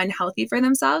or unhealthy for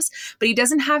themselves, but he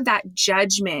doesn't have that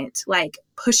judgment like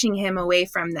pushing him away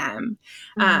from them.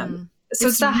 So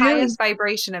it's the highest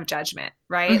vibration of judgment,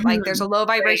 right? Like there's a low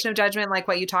vibration of judgment, like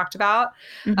what you talked about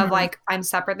of like, I'm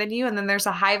separate than you. And then there's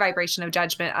a high vibration of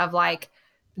judgment of like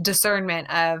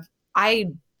discernment of I've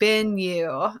been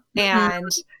you and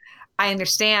I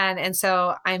understand. And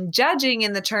so I'm judging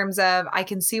in the terms of I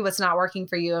can see what's not working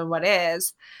for you and what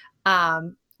is,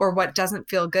 or what doesn't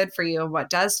feel good for you and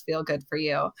what does feel good for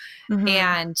you.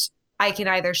 And I can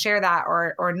either share that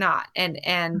or not.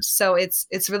 And so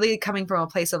it's really coming from a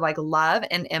place of like love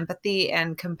and empathy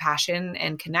and compassion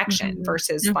and connection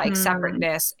versus like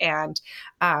separateness and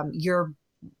you're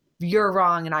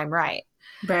wrong and I'm right.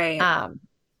 Right.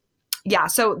 Yeah.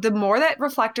 So the more that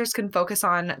reflectors can focus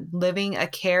on living a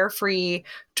carefree,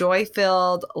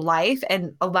 joy-filled life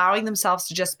and allowing themselves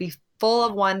to just be full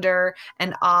of wonder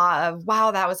and awe of,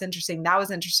 wow, that was interesting. That was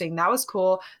interesting. That was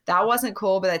cool. That wasn't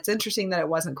cool, but it's interesting that it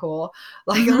wasn't cool.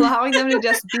 Like allowing them to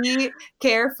just be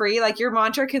carefree. Like your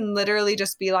mantra can literally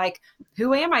just be like,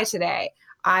 who am I today?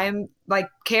 I'm like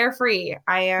carefree.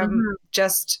 I am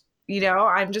just, you know,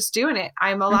 I'm just doing it.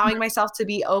 I'm allowing myself to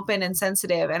be open and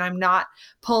sensitive, and I'm not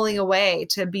pulling away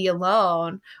to be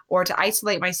alone or to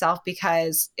isolate myself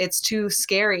because it's too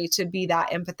scary to be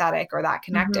that empathetic or that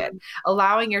connected.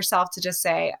 Allowing yourself to just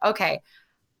say, okay,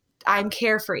 I'm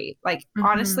carefree. Like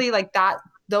honestly, like that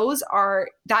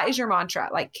is your mantra,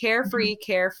 like carefree,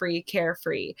 carefree,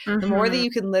 carefree. The more that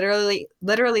you can literally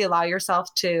allow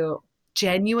yourself to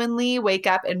genuinely wake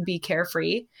up and be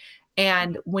carefree.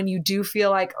 And when you do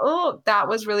feel like, oh, that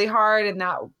was really hard and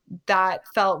that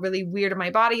felt really weird in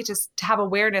my body, just to have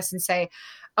awareness and say,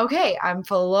 okay, I'm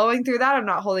flowing through that. I'm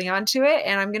not holding on to it.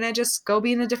 And I'm going to just go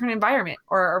be in a different environment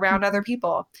or around other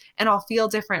people. And I'll feel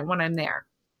different when I'm there.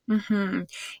 The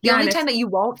only time that you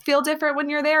won't feel different when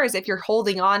you're there is if you're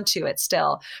holding on to it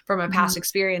still from a past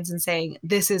experience and saying,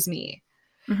 this is me.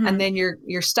 And then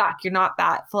you're stuck. You're not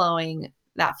that flowing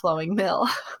mill.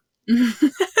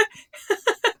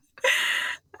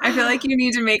 I feel like you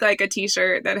need to make like a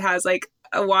t-shirt that has like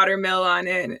a watermill on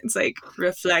it. It's like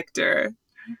reflector.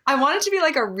 I want it to be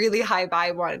like a really high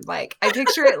vibe one. Like I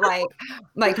picture it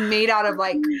like made out of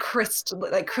like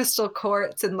crystal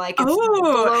quartz and like it's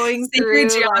blowing through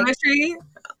geometry.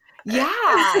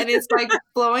 Yeah. And it's like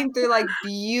flowing through like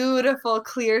beautiful,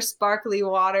 clear, sparkly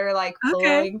water, like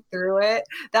flowing through it.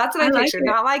 That's what I picture.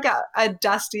 Not like a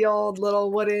dusty old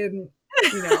little wooden,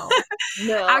 you know.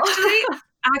 No. Actually,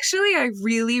 Actually, I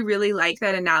really, really like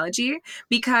that analogy,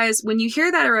 because when you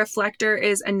hear that a reflector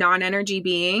is a non-energy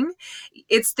being,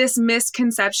 it's this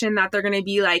misconception that they're going to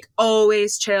be like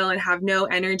always chill and have no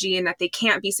energy, and that they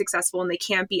can't be successful and they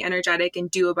can't be energetic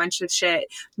and do a bunch of shit.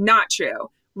 Not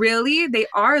true. Really, they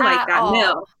are like At that all.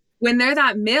 mill. When they're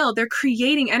that mill, they're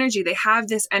creating energy. They have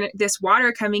this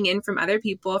water coming in from other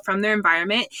people, from their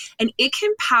environment, and it can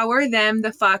power them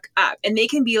the fuck up. And they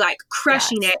can be like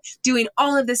crushing Yes. it, doing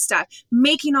all of this stuff,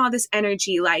 making all this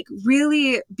energy, like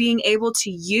really being able to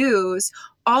use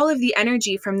all of the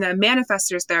energy from the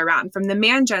manifestors they're around, from the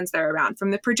man-gens they're around,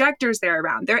 from the projectors they're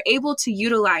around. They're able to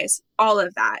utilize all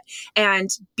of that and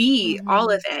be all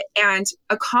of it and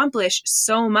accomplish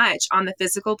so much on the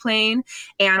physical plane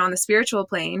and on the spiritual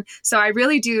plane. So I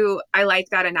like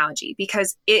that analogy,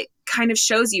 because it kind of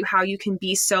shows you how you can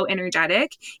be so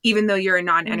energetic, even though you're a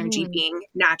non-energy being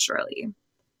naturally.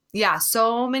 Yeah,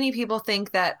 so many people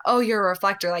think that, oh, you're a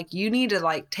reflector, like you need to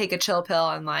like take a chill pill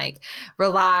and like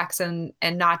relax and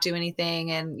not do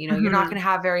anything, and you know, you're not going to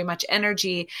have very much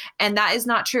energy, and that is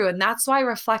not true. And that's why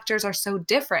reflectors are so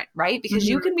different, right? Because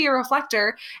you can be a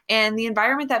reflector, and the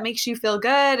environment that makes you feel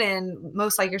good and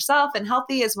most like yourself and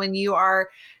healthy is when you are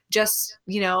just,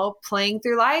 you know, playing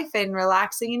through life and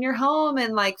relaxing in your home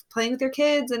and like playing with your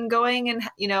kids and going and,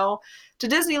 you know, to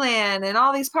Disneyland and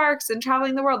all these parks and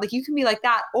traveling the world. Like you can be like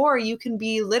that, or you can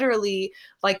be literally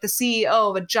like the CEO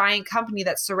of a giant company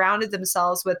that surrounded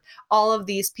themselves with all of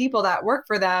these people that work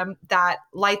for them that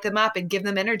light them up and give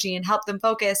them energy and help them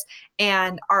focus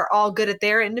and are all good at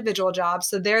their individual jobs.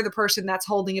 So they're the person that's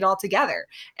holding it all together,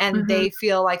 and they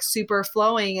feel like super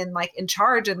flowing and like in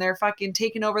charge, and they're fucking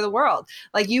taking over the world.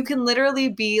 Like you can literally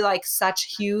be like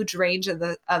such huge range of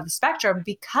the spectrum,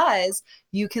 because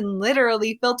you can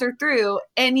literally filter through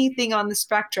anything on the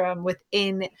spectrum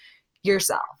within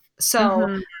yourself.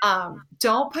 So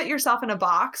don't put yourself in a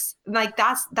box. Like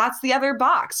that's the other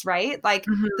box, right? Like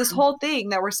this whole thing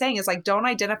that we're saying is like, don't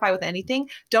identify with anything.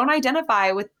 Don't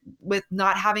identify with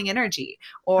not having energy,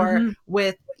 or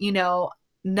with, you know,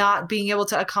 not being able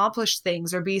to accomplish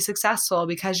things or be successful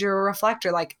because you're a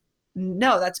reflector. Like,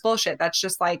 no, that's bullshit. That's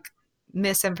just like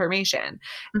misinformation.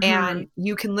 And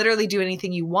you can literally do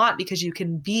anything you want, because you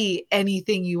can be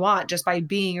anything you want just by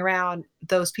being around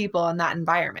those people in that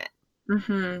environment.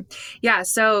 Yeah.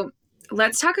 So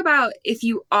let's talk about if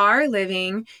you are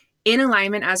living in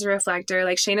alignment as a reflector,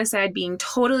 like Shayna said, being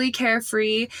totally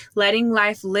carefree, letting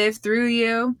life live through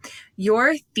you.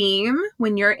 Your theme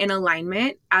when you're in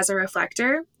alignment as a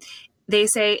reflector, they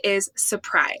say, is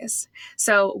surprise.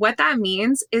 So what that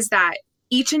means is that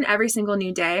each and every single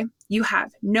new day, you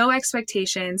have no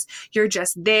expectations. You're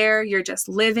just there. You're just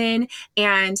living,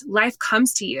 and life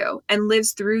comes to you and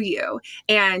lives through you.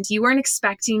 And you weren't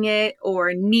expecting it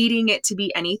or needing it to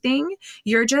be anything.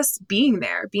 You're just being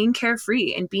there, being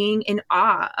carefree and being in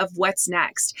awe of what's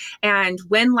next. And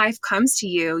when life comes to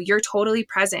you, you're totally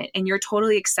present and you're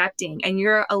totally accepting, and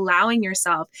you're allowing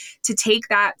yourself to take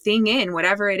that thing in,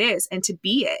 whatever it is, and to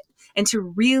be it and to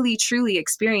really, truly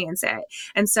experience it.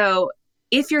 And so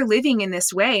if you're living in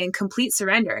this way in complete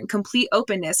surrender and complete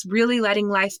openness, really letting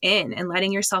life in and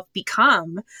letting yourself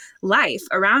become life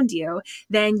around you,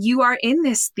 then you are in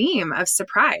this theme of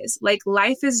surprise. Like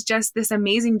life is just this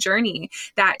amazing journey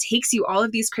that takes you all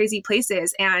of these crazy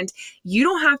places, and you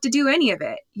don't have to do any of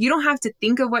it. You don't have to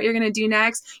think of what you're going to do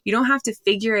next. You don't have to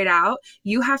figure it out.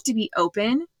 You have to be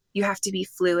open. You have to be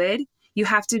fluid. You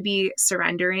have to be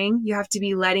surrendering. You have to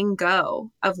be letting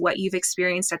go of what you've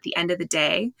experienced at the end of the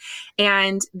day.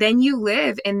 And then you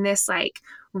live in this like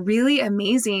really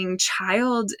amazing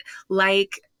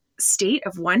childlike state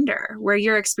of wonder where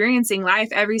you're experiencing life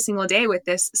every single day with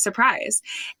this surprise.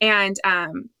 And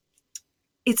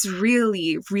it's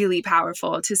really, really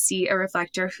powerful to see a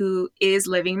reflector who is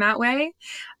living that way.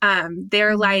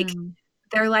 They're like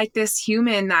this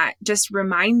human that just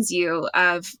reminds you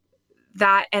of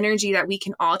that energy that we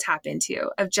can all tap into,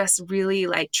 of just really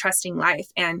like trusting life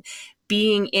and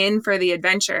being in for the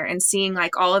adventure and seeing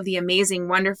like all of the amazing,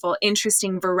 wonderful,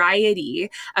 interesting variety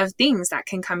of things that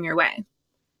can come your way.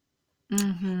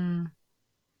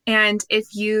 And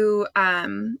if you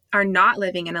are not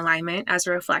living in alignment as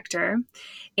a reflector,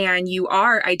 and you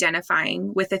are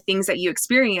identifying with the things that you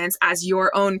experience as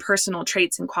your own personal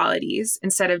traits and qualities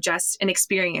instead of just an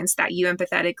experience that you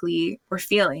empathetically were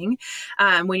feeling,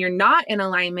 when you're not in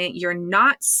alignment, your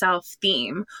not self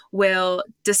theme will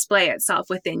display itself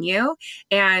within you.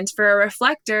 And for a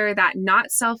reflector, that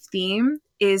not self theme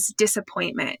is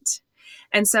disappointment.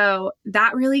 And so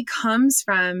that really comes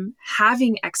from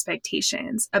having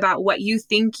expectations about what you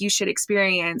think you should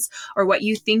experience or what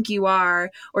you think you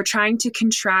are, or trying to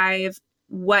contrive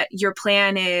what your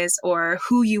plan is or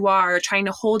who you are, or trying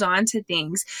to hold on to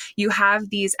things. You have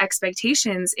these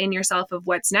expectations in yourself of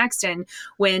what's next. And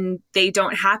when they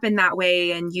don't happen that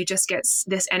way and you just get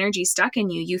this energy stuck in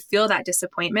you, you feel that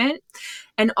disappointment.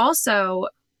 And also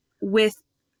with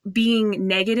being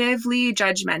negatively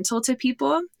judgmental to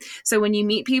people. So when you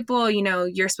meet people,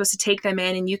 you're supposed to take them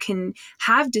in and you can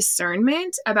have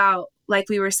discernment about, like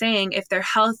we were saying, if they're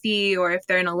healthy or if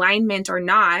they're in alignment or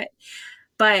not.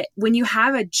 But when you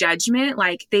have a judgment,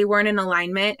 like they weren't in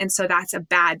alignment and so that's a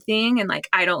bad thing and like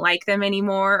I don't like them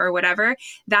anymore or whatever,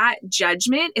 that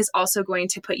judgment is also going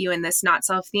to put you in this not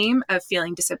self theme of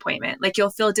feeling disappointment. Like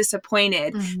you'll feel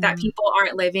disappointed that people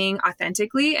aren't living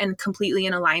authentically and completely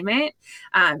in alignment.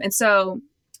 And so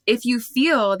if you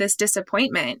feel this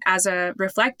disappointment as a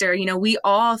reflector, we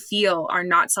all feel our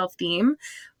not self theme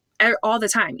all the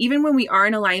time. Even when we are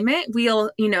in alignment, we'll,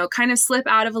 kind of slip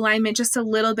out of alignment just a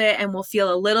little bit and we'll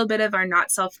feel a little bit of our not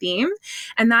self theme.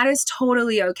 And that is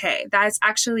totally okay. That is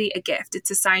actually a gift. It's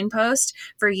a signpost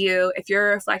for you. If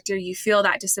you're a reflector, you feel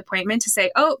that disappointment to say,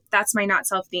 oh, that's my not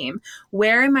self theme.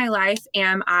 Where in my life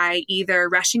am I either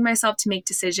rushing myself to make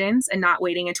decisions and not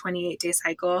waiting a 28-day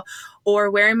cycle?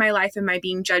 Or where in my life am I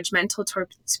being judgmental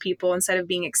towards people instead of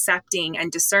being accepting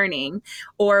and discerning?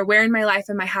 Or where in my life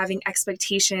am I having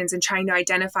expectations and trying to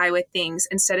identify with things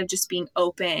instead of just being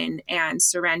open and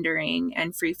surrendering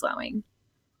and free flowing?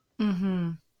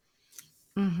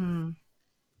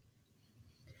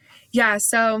 Yeah.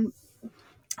 So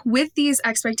with these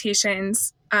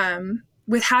expectations,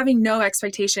 with having no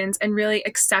expectations and really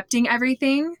accepting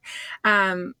everything,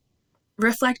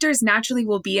 reflectors naturally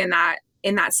will be in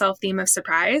that self-theme of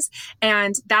surprise.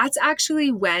 And that's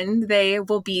actually when they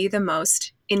will be the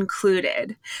most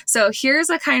included. So here's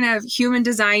a kind of human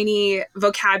design-y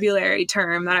vocabulary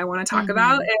term that I want to talk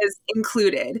about is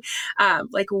included.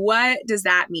 Like, what does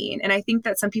that mean? And I think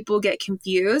that some people get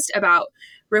confused about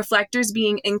reflectors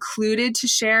being included to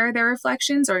share their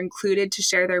reflections or included to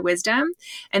share their wisdom.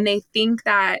 And they think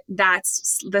that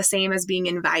that's the same as being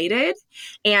invited.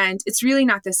 And it's really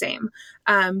not the same.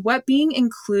 What being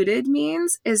included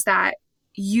means is that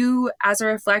you, as a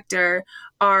reflector,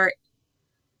 are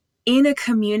in a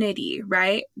community,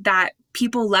 right? That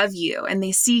people love you and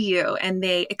they see you and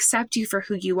they accept you for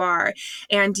who you are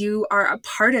and you are a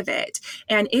part of it.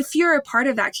 And if you're a part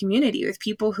of that community with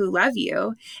people who love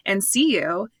you and see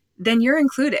you, then you're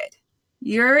included.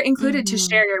 You're included to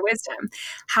share your wisdom.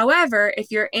 However,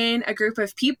 if you're in a group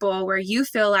of people where you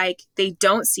feel like they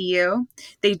don't see you,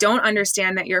 they don't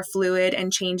understand that you're fluid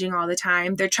and changing all the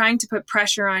time, they're trying to put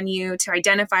pressure on you to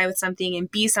identify with something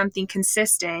and be something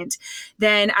consistent,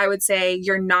 then I would say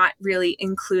you're not really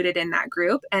included in that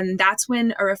group. And that's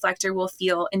when a reflector will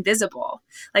feel invisible.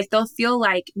 Like they'll feel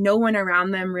like no one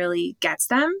around them really gets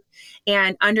them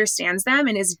and understands them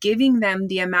and is giving them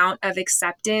the amount of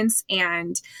acceptance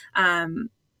and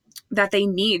that they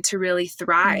need to really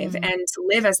thrive and to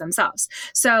live as themselves.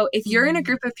 So if you're in a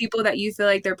group of people that you feel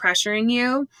like they're pressuring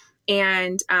you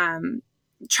and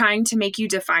trying to make you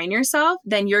define yourself,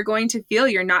 then you're going to feel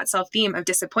your not self theme of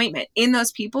disappointment in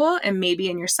those people and maybe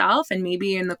in yourself and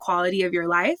maybe in the quality of your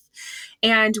life.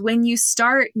 And when you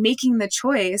start making the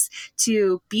choice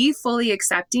to be fully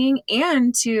accepting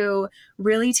and to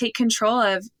really take control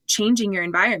of changing your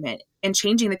environment and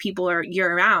changing the people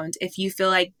you're around, if you feel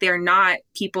like they're not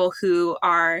people who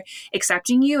are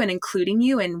accepting you and including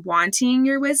you and wanting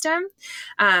your wisdom,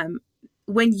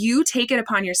 when you take it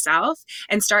upon yourself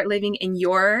and start living in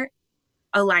your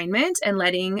alignment and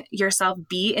letting yourself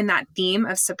be in that theme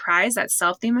of surprise, that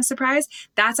self-theme of surprise,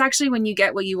 that's actually when you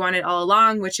get what you wanted all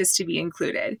along, which is to be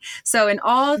included. So in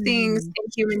all things in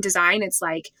human design, it's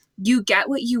like you get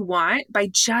what you want by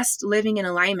just living in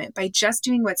alignment, by just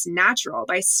doing what's natural,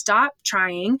 by stop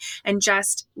trying and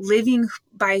just living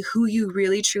by who you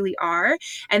really truly are.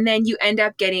 And then you end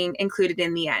up getting included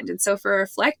in the end. And so for a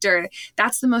reflector,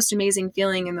 that's the most amazing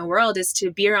feeling in the world, is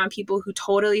to be around people who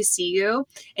totally see you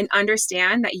and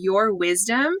understand that your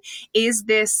wisdom is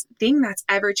this thing that's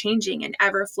ever changing and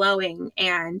ever flowing,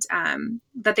 and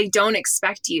that they don't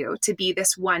expect you to be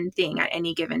this one thing at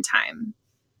any given time.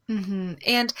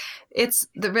 And it's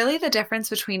really the difference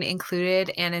between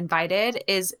included and invited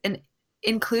is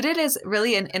included is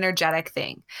really an energetic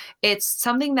thing. It's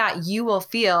something that you will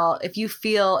feel if you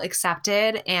feel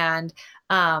accepted and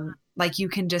like you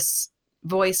can just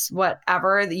voice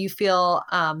whatever that you feel,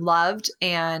 loved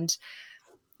and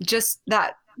just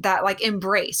that like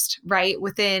embraced, right,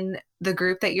 within the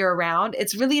group that you're around.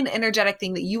 It's really an energetic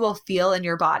thing that you will feel in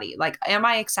your body. Like, am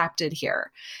I accepted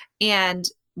here? And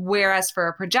whereas for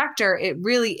a projector, it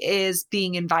really is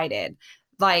being invited.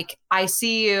 Like, I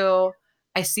see you,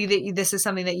 I see that this is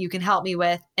something that you can help me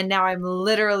with. And now I'm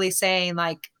literally saying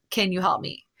like, can you help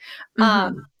me?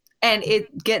 And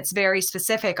it gets very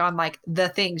specific on like the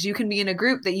things. You can be in a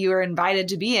group that you are invited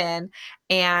to be in,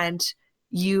 and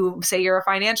you say you're a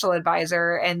financial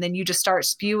advisor, and then you just start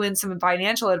spewing some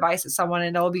financial advice at someone,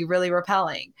 and it'll be really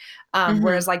repelling.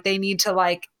 Whereas like they need to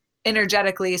like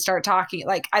energetically start talking,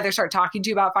 like either start talking to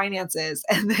you about finances,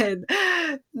 and then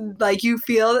like you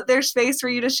feel that there's space for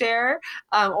you to share,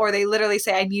 or they literally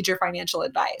say, I need your financial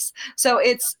advice. So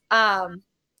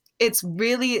it's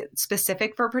really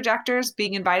specific for projectors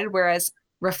being invited, whereas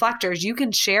reflectors, you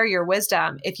can share your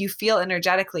wisdom if you feel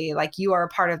energetically like you are a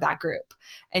part of that group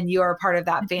and you are a part of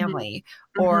that family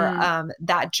or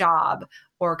that job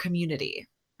or community.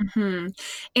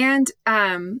 And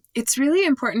it's really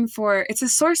important it's a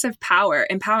source of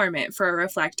empowerment for a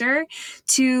reflector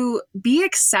to be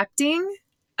accepting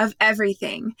of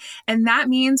everything. And that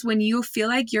means when you feel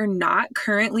like you're not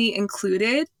currently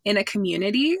included in a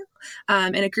community,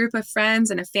 in a group of friends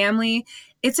and a family,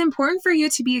 it's important for you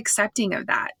to be accepting of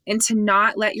that and to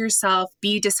not let yourself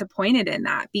be disappointed in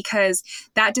that, because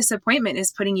that disappointment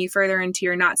is putting you further into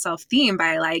your not self theme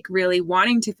by like really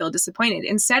wanting to feel disappointed.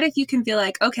 Instead, if you can feel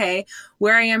like, okay,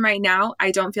 where I am right now,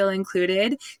 I don't feel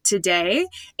included today.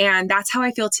 And that's how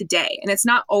I feel today. And it's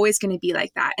not always going to be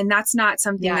like that. And that's not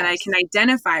something that I can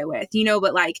identify with,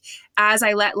 but like as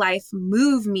I let life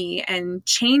move me and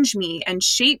change me and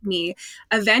shape me,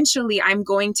 eventually I'm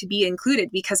going to be included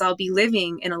because I'll be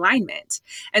living in alignment.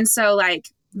 And so like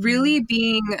really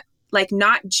being like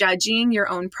not judging your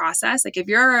own process. Like if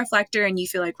you're a reflector and you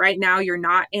feel like right now you're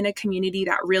not in a community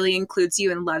that really includes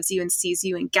you and loves you and sees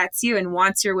you and gets you and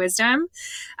wants your wisdom,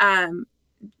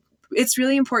 it's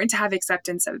really important to have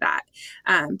acceptance of that,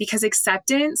 because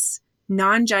acceptance,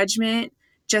 non-judgment,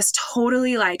 just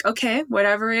totally like, okay,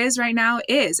 whatever is right now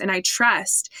is. And I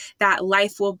trust that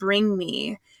life will bring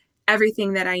me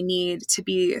everything that I need to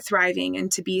be thriving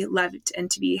and to be loved and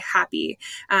to be happy.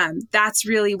 That's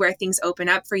really where things open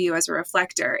up for you as a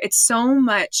reflector. It's so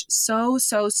much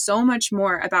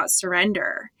more about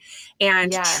surrender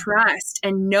and trust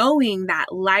and knowing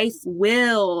that life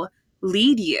will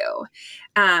lead you.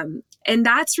 And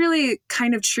that's really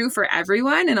kind of true for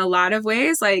everyone in a lot of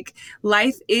ways. Like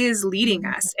life is leading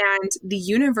us and the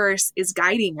universe is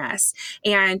guiding us.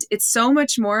 And it's so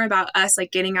much more about us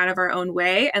like getting out of our own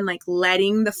way and like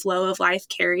letting the flow of life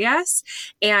carry us.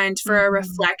 And for a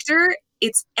reflector,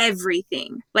 it's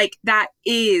everything. Like that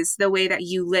is the way that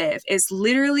you live, is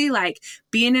literally like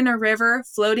being in a river,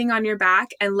 floating on your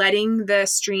back and letting the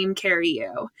stream carry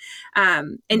you.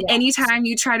 Anytime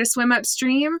you try to swim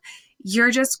upstream,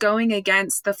 you're just going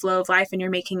against the flow of life and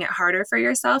you're making it harder for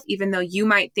yourself, even though you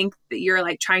might think that you're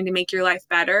like trying to make your life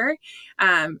better.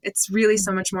 It's really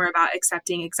so much more about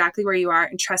accepting exactly where you are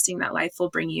and trusting that life will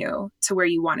bring you to where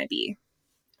you want to be.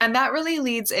 And that really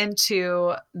leads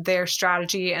into their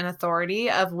strategy and authority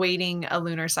of waiting a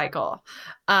lunar cycle,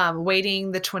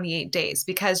 waiting the 28 days,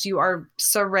 because you are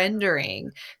surrendering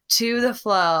to the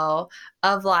flow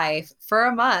of life for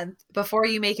a month before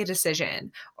you make a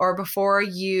decision or before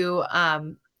you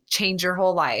change your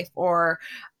whole life or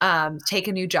take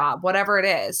a new job, whatever it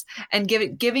is, and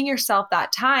giving yourself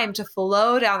that time to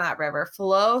flow down that river,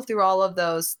 flow through all of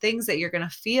those things that you're going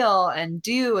to feel and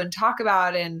do and talk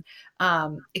about and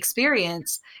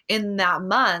experience in that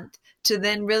month, to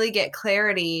then really get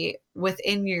clarity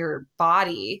within your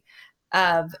body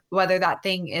of whether that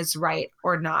thing is right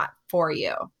or not for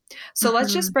you. So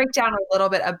let's just break down a little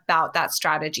bit about that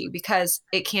strategy, because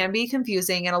it can be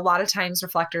confusing. And a lot of times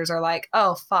reflectors are like,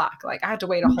 oh, fuck, like I have to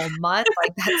wait a whole month.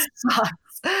 Like that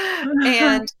sucks.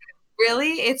 And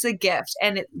really it's a gift,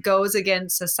 and it goes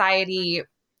against society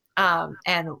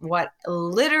and what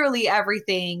literally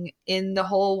everything in the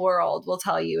whole world will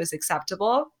tell you is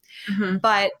acceptable.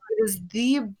 But it is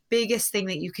the biggest thing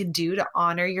that you can do to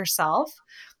honor yourself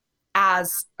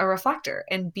as a reflector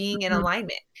and being in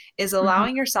alignment, is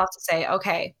allowing yourself to say,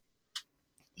 okay,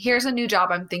 here's a new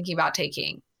job I'm thinking about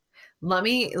taking. Let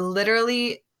me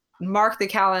literally mark the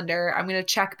calendar. I'm going to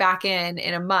check back in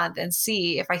a month and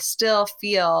see if I still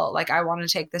feel like I want to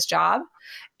take this job,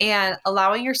 and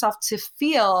allowing yourself to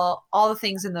feel all the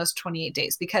things in those 28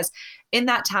 days, because in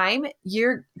that time,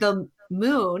 the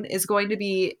moon is going to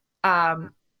be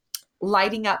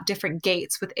lighting up different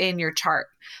gates within your chart.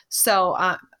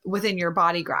 So within your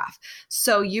body graph.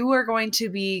 So you are going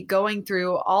to be going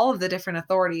through all of the different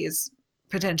authorities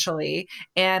potentially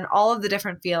and all of the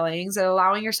different feelings, and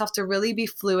allowing yourself to really be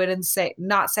fluid and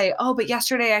not say, oh, but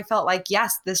yesterday I felt like,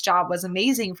 yes, this job was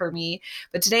amazing for me,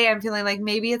 but today I'm feeling like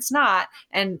maybe it's not,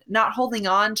 and not holding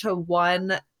on to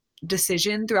one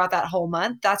decision throughout that whole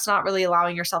month, that's not really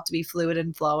allowing yourself to be fluid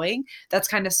and flowing. That's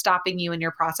kind of stopping you in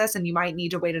your process, and you might need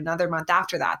to wait another month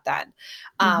after that then.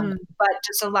 But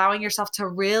just allowing yourself to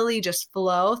really just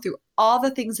flow through all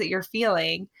the things that you're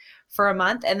feeling for a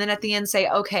month. And then at the end say,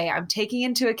 okay, I'm taking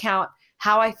into account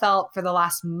how I felt for the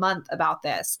last month about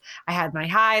this. I had my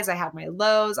highs, I had my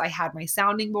lows, I had my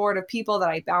sounding board of people that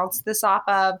I bounced this off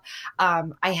of.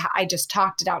 I just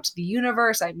talked it out to the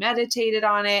universe. I meditated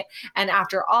on it. And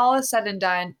after all is said and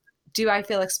done, do I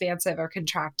feel expansive or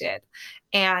contracted?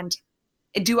 And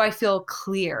do I feel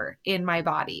clear in my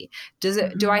body?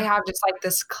 Do I have just like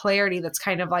this clarity that's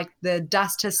kind of like the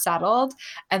dust has settled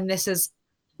and this is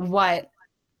what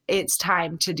it's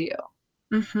time to do?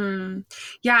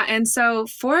 Yeah. And so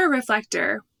for a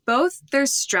reflector, both their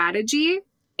strategy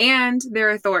and their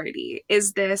authority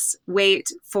is this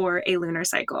wait for a lunar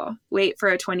cycle, wait for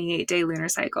a 28-day lunar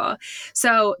cycle.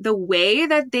 So the way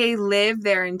that they live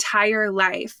their entire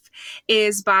life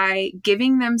is by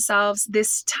giving themselves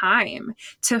this time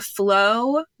to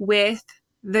flow with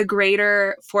the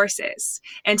greater forces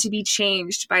and to be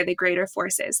changed by the greater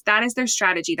forces. That is their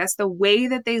strategy. That's the way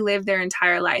that they live their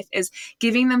entire life, is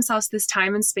giving themselves this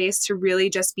time and space to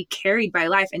really just be carried by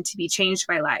life and to be changed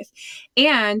by life.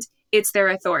 And it's their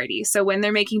authority. So when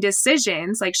they're making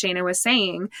decisions, like Shayna was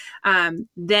saying,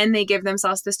 then they give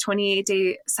themselves this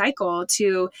 28-day cycle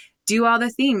to do all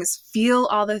the things, feel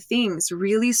all the things,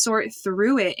 really sort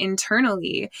through it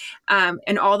internally,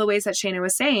 and all the ways that Shayna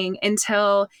was saying,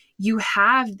 until you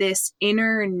have this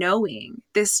inner knowing,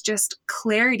 this just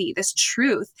clarity, this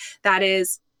truth that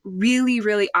is really,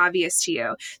 really obvious to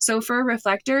you. So for a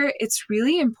reflector, it's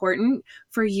really important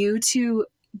for you to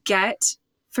get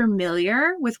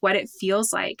familiar with what it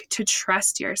feels like to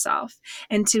trust yourself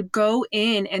and to go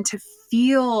in and to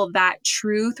feel that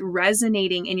truth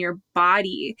resonating in your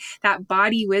body, that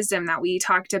body wisdom that we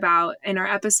talked about in our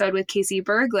episode with Casey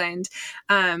Berglund.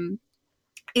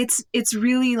 It's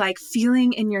really like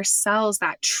feeling in your cells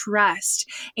that trust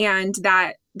and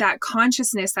that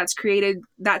consciousness that's created,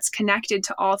 that's connected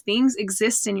to all things,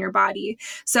 exists in your body.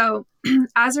 So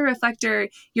as a reflector,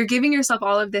 you're giving yourself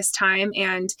all of this time,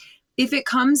 and if it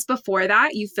comes before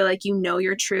that, you feel like you know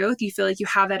your truth, you feel like you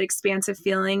have that expansive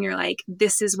feeling, you're like,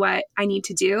 this is what I need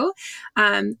to do,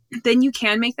 then you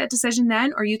can make that decision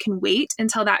then, or you can wait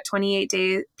until that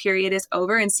 28-day period is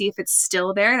over and see if it's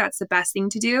still there. That's the best thing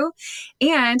to do.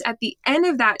 And at the end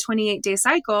of that 28-day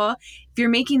cycle, if you're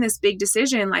making this big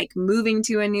decision, like moving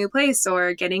to a new place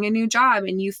or getting a new job,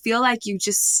 and you feel like you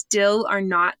just still are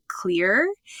not clear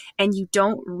and you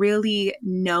don't really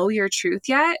know your truth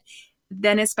yet,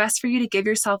 then it's best for you to give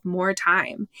yourself more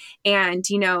time. And,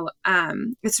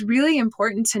 it's really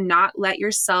important to not let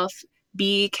yourself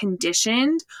be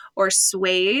conditioned or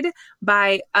swayed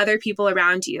by other people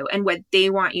around you and what they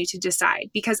want you to decide,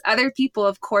 because other people,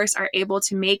 of course, are able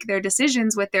to make their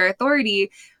decisions with their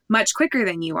authority much quicker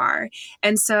than you are.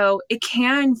 And so it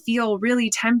can feel really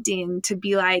tempting to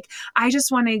be like, I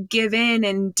just want to give in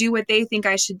and do what they think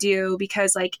I should do,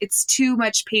 because like it's too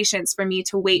much patience for me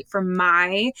to wait for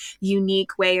my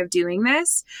unique way of doing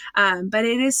this. But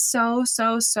it is so,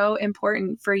 so, so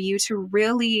important for you to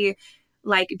really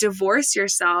like divorce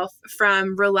yourself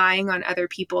from relying on other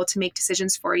people to make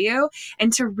decisions for you,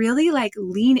 and to really like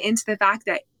lean into the fact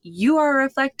that you are a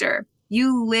reflector.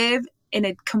 You live in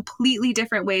a completely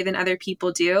different way than other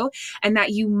people do. And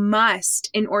that you must,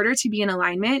 in order to be in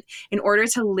alignment, in order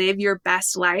to live your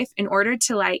best life, in order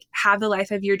to like have the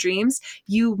life of your dreams,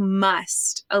 you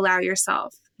must allow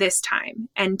yourself this time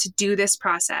and to do this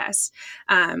process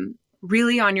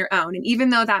really on your own. And even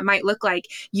though that might look like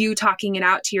you talking it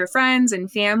out to your friends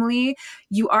and family,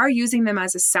 you are using them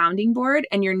as a sounding board,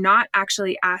 and you're not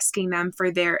actually asking them for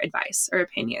their advice or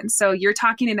opinions. So you're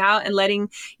talking it out and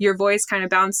letting your voice kind of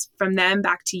bounce from them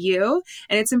back to you.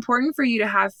 And it's important for you to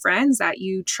have friends that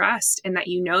you trust and that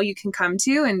you know you can come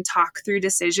to and talk through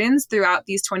decisions throughout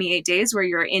these 28 days where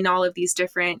you're in all of these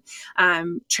different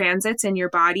transits in your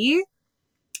body.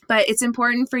 But it's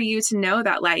important for you to know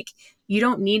that like, you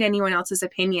don't need anyone else's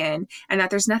opinion, and that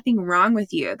there's nothing wrong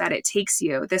with you, that it takes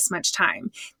you this much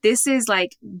time. This is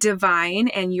like divine,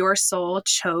 and your soul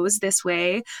chose this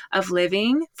way of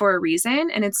living for a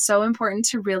reason. And it's so important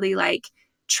to really like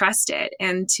trust it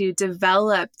and to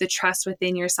develop the trust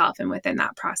within yourself and within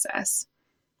that process.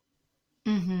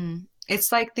 Mm-hmm.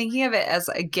 It's like thinking of it as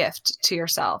a gift to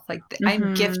yourself. Like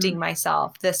I'm gifting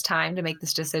myself this time to make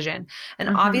this decision.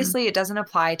 And obviously it doesn't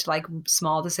apply to like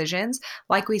small decisions.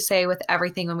 Like we say with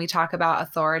everything when we talk about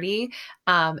authority,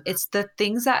 it's the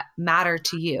things that matter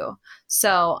to you.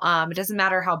 So it doesn't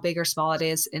matter how big or small it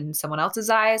is in someone else's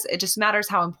eyes. It just matters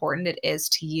how important it is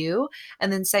to you.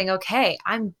 And then saying, okay,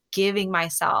 I'm giving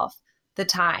myself the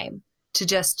time to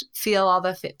just feel all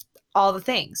the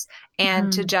things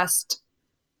and to just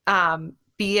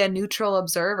be a neutral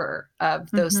observer of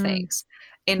those things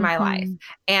in my life,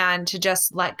 and to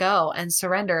just let go and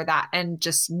surrender that, and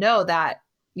just know that,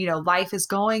 you know, life is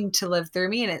going to live through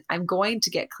me, and I'm going to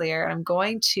get clear. I'm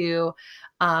going to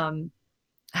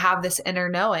have this inner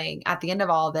knowing at the end of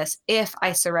all of this if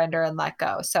I surrender and let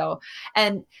go. So,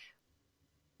 and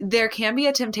there can be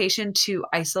a temptation to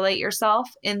isolate yourself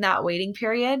in that waiting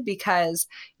period because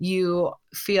you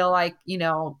feel like, you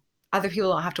know, other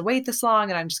people don't have to wait this long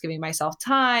and I'm just giving myself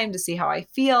time to see how I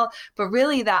feel. But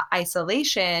really that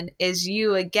isolation is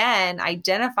you again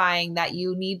identifying that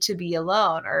you need to be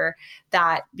alone, or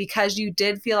that because you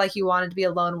did feel like you wanted to be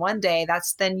alone one day,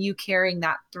 that's then you carrying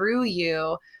that through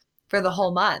you for the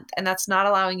whole month. And that's not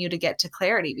allowing you to get to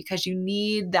clarity because you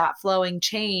need that flowing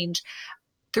change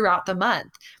throughout the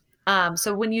month.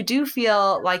 So when you do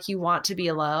feel like you want to be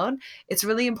alone, it's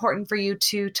really important for you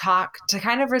to talk, to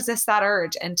kind of resist that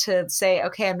urge and to say,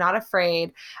 okay, I'm not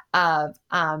afraid of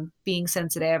being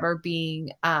sensitive or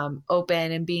being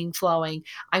open and being flowing.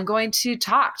 I'm going to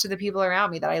talk to the people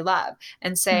around me that I love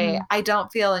and say, I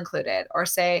don't feel included, or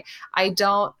say, I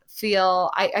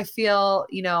feel,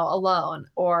 you know, alone,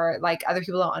 or like other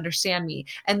people don't understand me.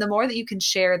 And the more that you can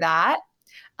share that,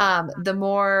 the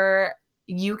more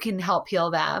you can help heal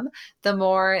them, the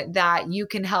more that you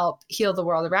can help heal the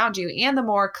world around you, and the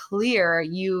more clear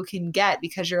you can get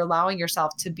because you're allowing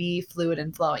yourself to be fluid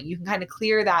and flowing. You can kind of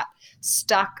clear that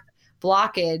stuck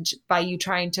blockage by you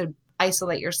trying to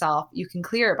isolate yourself. You can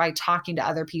clear it by talking to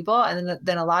other people, and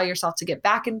then allow yourself to get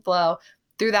back in flow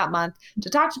through that month, to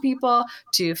talk to people,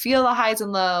 to feel the highs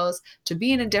and lows, to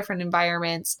be in different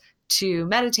environments, to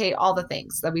meditate, all the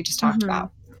things that we just talked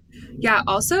about. Yeah.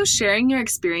 Also, sharing your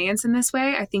experience in this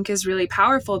way, I think, is really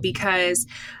powerful because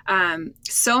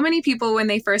so many people, when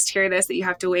they first hear this, that you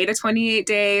have to wait a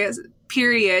 28-day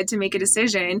period to make a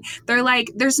decision, they're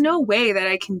like, there's no way that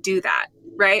I can do that,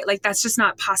 right? Like, that's just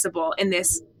not possible in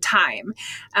this time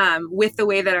with the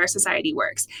way that our society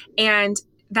works. And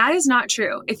that is not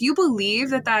true. If you believe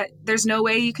that there's no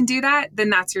way you can do that, then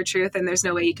that's your truth and there's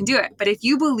no way you can do it. But if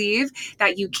you believe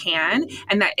that you can,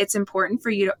 and that it's important for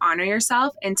you to honor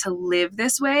yourself and to live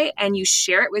this way, and you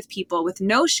share it with people with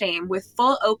no shame, with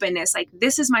full openness, like,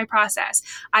 this is my process,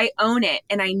 I own it,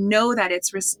 and I know that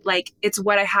it's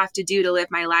what I have to do to live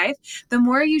my life, the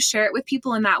more you share it with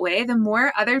people in that way, the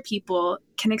more other people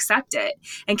can accept it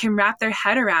and can wrap their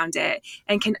head around it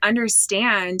and can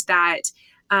understand that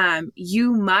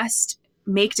you must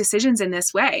make decisions in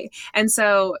this way. And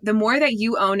so the more that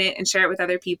you own it and share it with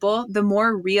other people, the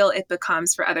more real it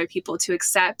becomes for other people to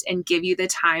accept and give you the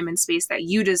time and space that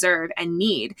you deserve and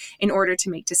need in order to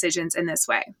make decisions in this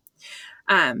way.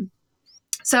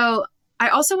 So I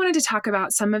also wanted to talk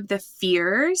about some of the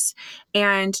fears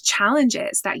and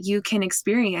challenges that you can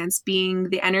experience being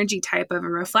the energy type of a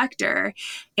reflector.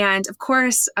 And of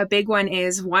course, a big one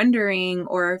is wondering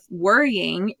or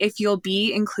worrying if you'll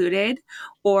be included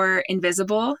or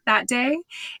invisible that day.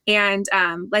 And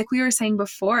like we were saying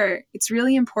before, it's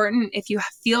really important, if you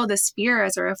feel this fear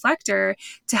as a reflector,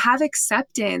 to have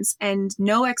acceptance and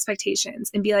no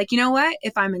expectations and be like, you know what,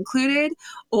 if I'm included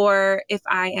or if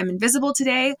I am invisible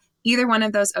today, either one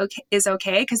of those is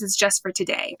okay because it's just for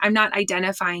today. I'm not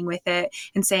identifying with it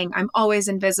and saying I'm always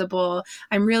invisible.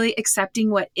 I'm really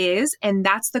accepting what is. And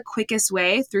that's the quickest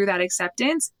way through that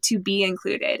acceptance to be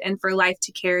included and for life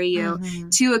to carry you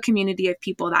to a community of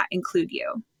people that include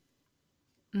you.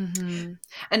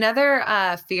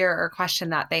 Another fear or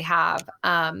question that they have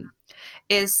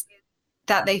is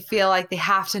that they feel like they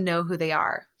have to know who they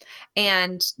are.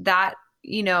 And that,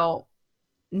 you know,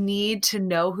 need to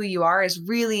know who you are is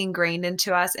really ingrained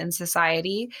into us in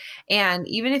society. And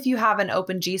even if you have an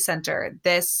open G center,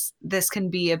 this can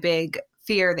be a big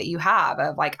fear that you have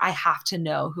of like, I have to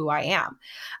know who I am.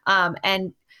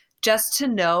 And just to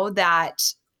know that,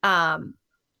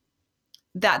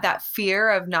 that fear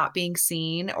of not being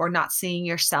seen or not seeing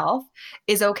yourself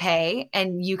is okay.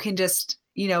 And you can just,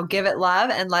 you know, give it love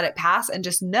and let it pass, and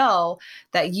just know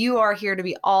that you are here to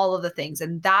be all of the things,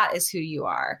 and that is who you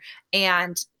are.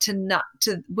 And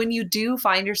when you do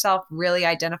find yourself really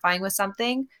identifying with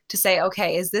something, to say,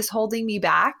 okay, is this holding me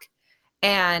back?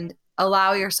 And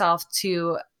allow yourself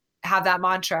to have that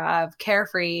mantra of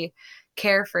carefree,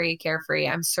 carefree, carefree.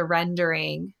 I'm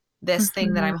surrendering this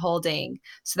thing that I'm holding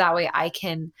so that way I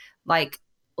can like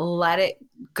let it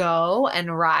go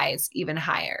and rise even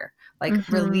higher, like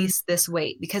release this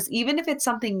weight. Because even if it's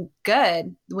something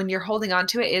good, when you're holding on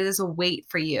to it, it is a weight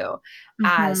for you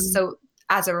as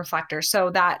a reflector.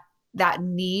 So that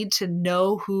need to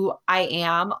know who I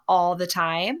am all the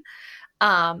time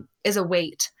is a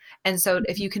weight. And so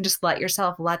if you can just let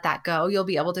yourself let that go, you'll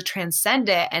be able to transcend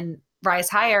it and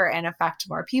rise higher and affect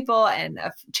more people and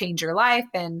change your life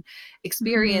and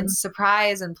experience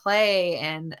surprise and play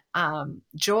and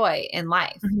joy in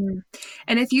life.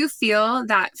 And if you feel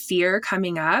that fear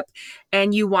coming up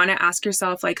and you want to ask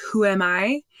yourself, like, who am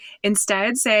I?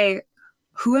 Instead, say,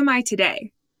 who am I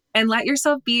today? And let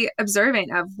yourself be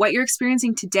observant of what you're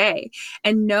experiencing today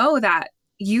and know that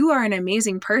you are an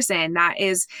amazing person that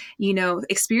is,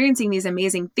 experiencing these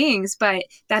amazing things, but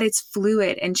that it's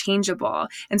fluid and changeable.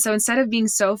 And so instead of being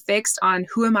so fixed on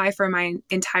who am I for my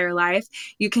entire life,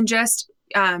 you can just,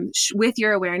 with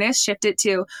your awareness, shift it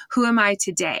to who am I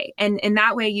today? And in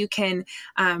that way, you can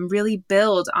really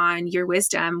build on your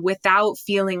wisdom without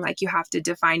feeling like you have to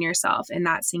define yourself in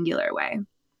that singular way.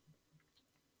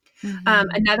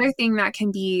 Another thing that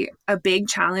can be a big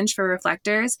challenge for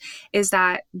reflectors is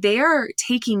that they are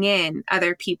taking in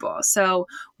other people. So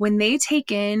when they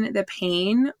take in the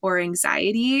pain or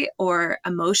anxiety or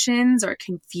emotions or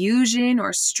confusion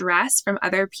or stress from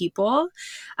other people,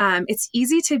 it's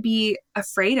easy to be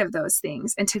afraid of those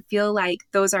things and to feel like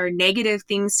those are negative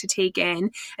things to take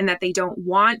in and that they don't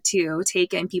want to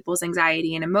take in people's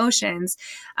anxiety and emotions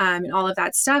and all of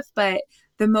that stuff. But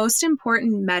the most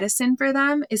important medicine for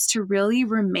them is to really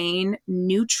remain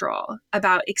neutral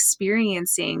about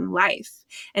experiencing life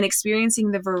and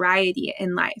experiencing the variety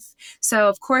in life. So,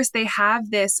 of course, they have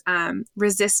this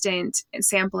resistant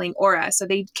sampling aura. So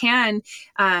they can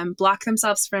block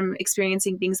themselves from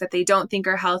experiencing things that they don't think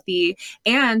are healthy.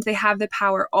 And they have the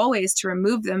power always to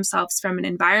remove themselves from an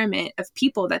environment of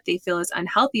people that they feel is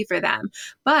unhealthy for them.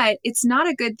 But it's not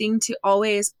a good thing to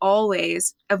always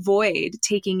avoid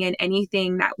taking in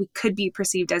anything that could be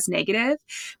perceived as negative,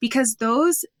 because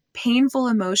those painful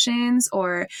emotions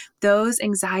or those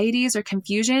anxieties or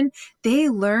confusion, they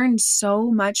learn so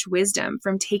much wisdom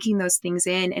from taking those things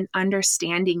in and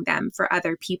understanding them for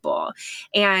other people.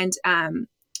 And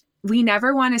we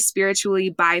never want to spiritually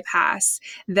bypass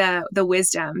the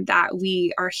wisdom that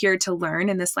we are here to learn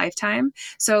in this lifetime.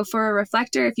 So for a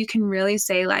reflector, if you can really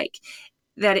say like,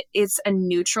 that it's a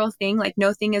neutral thing, like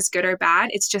no thing is good or bad.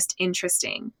 It's just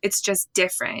interesting. It's just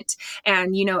different.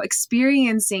 And,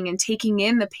 experiencing and taking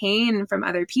in the pain from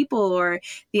other people or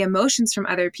the emotions from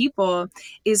other people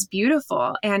is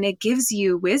beautiful, and it gives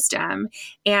you wisdom,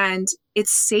 and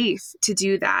it's safe to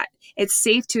do that. It's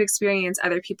safe to experience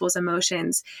other people's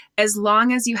emotions as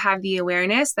long as you have the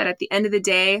awareness that at the end of the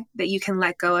day that you can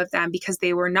let go of them because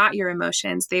they were not your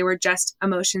emotions. They were just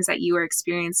emotions that you were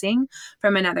experiencing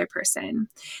from another person.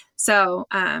 So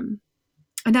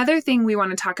another thing we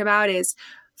want to talk about is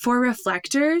for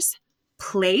reflectors,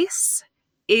 place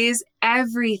is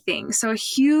everything. So a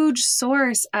huge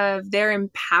source of their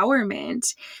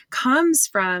empowerment comes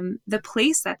from the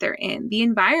place that they're in, the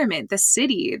environment, the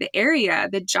city, the area,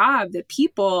 the job, the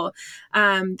people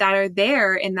that are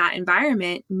there in that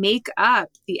environment make up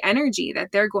the energy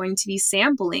that they're going to be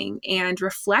sampling and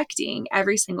reflecting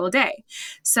every single day.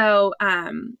 So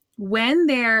when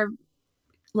they're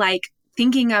like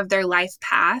thinking of their life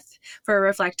path for a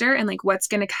reflector and like what's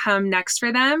going to come next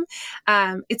for them,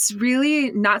 it's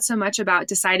really not so much about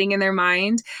deciding in their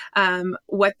mind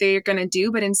what they're going to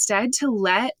do, but instead to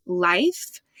let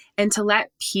life and to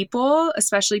let people,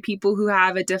 especially people who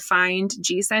have a defined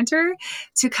G center,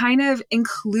 to kind of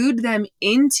include them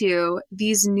into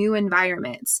these new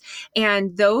environments.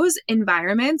 And those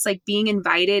environments, like being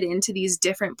invited into these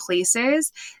different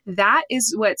places, that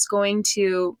is what's going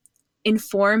to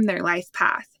inform their life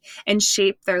path and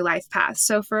shape their life path.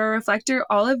 So for a reflector,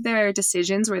 all of their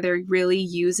decisions where they're really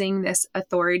using this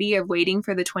authority of waiting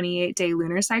for the 28-day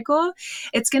lunar cycle,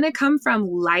 it's going to come from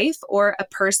life or a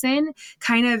person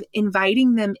kind of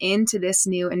inviting them into this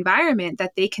new environment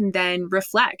that they can then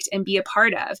reflect and be a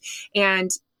part of. And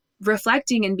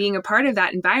reflecting and being a part of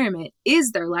that environment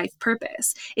is their life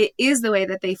purpose. It is the way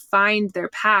that they find their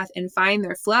path and find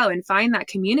their flow and find that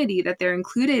community that they're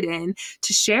included in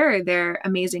to share their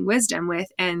amazing wisdom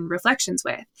with and reflections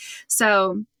with.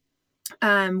 So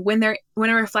when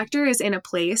a reflector is in a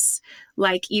place,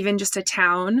 like even just a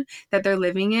town that they're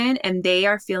living in, and they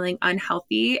are feeling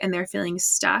unhealthy and they're feeling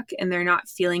stuck and they're not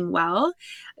feeling well,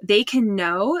 they can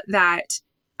know that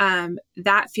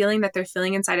that feeling that they're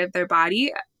feeling inside of their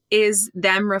body is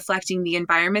them reflecting the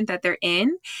environment that they're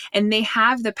in, and they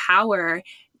have the power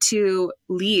to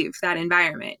leave that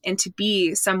environment and to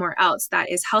be somewhere else that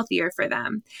is healthier for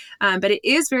them. But it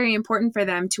is very important for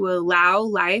them to allow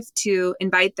life to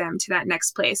invite them to that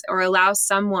next place, or allow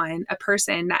someone, a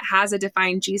person that has a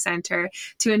defined G center,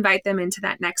 to invite them into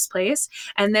that next place.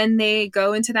 And then they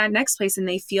go into that next place and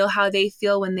they feel how they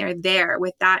feel when they're there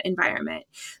with that environment.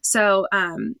 So,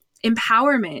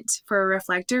 empowerment for a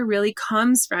reflector really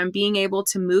comes from being able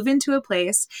to move into a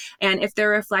place, and if their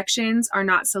reflections are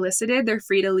not solicited, they're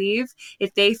free to leave.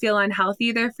 If they feel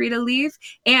unhealthy, they're free to leave.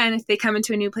 And if they come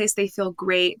into a new place, they feel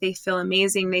great, they feel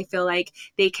amazing, they feel like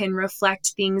they can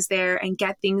reflect things there and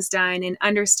get things done and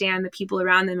understand the people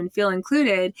around them and feel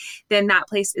included, then that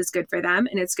place is good for them,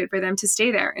 and it's good for them to stay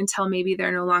there until maybe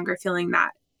they're no longer feeling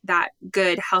that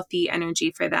good, healthy energy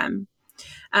for them.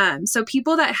 So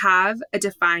people that have a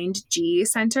defined G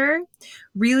center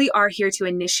really are here to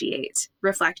initiate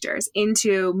reflectors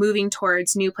into moving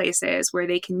towards new places where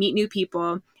they can meet new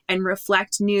people and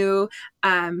reflect new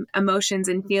emotions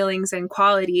and feelings and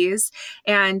qualities.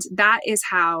 And that is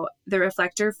how the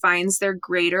reflector finds their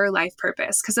greater life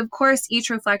purpose. Because of course, each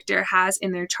reflector has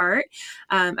in their chart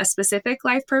a specific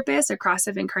life purpose, a cross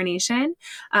of incarnation,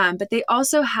 but they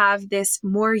also have this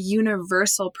more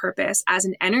universal purpose as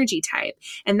an energy type.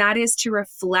 And that is to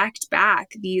reflect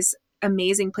back these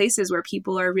amazing places where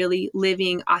people are really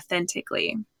living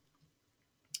authentically.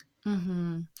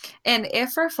 Mm-hmm. And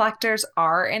if reflectors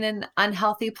are in an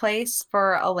unhealthy place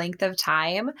for a length of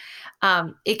time,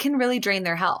 it can really drain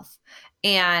their health,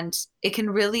 and it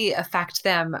can really affect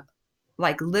them,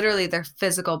 like literally their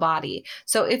physical body.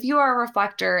 So if you are a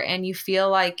reflector and you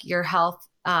feel like your health,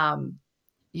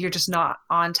 you're just not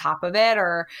on top of it,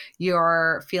 or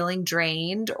you're feeling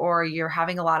drained, or you're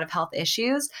having a lot of health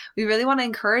issues, we really want to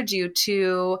encourage you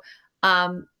to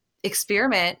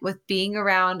experiment with being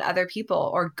around other people,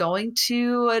 or going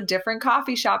to a different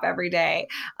coffee shop every day.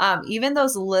 Even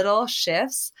those little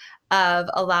shifts of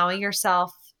allowing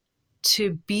yourself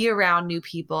to be around new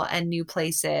people and new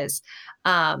places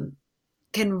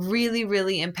can really,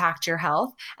 really impact your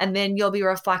health. And then you'll be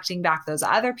reflecting back those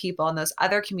other people and those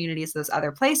other communities, those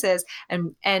other places,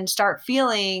 and start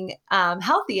feeling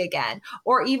healthy again.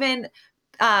 Or even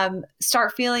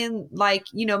start feeling like,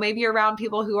 maybe you're around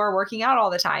people who are working out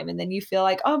all the time, and then you feel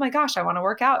like, oh my gosh, I want to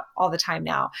work out all the time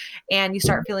now. And you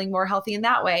start feeling more healthy in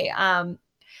that way.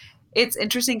 It's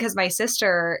interesting because my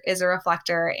sister is a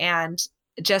reflector, and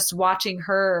just watching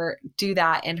her do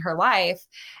that in her life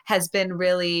has been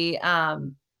really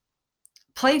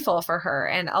playful for her,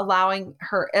 and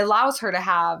allows her to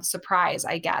have surprise,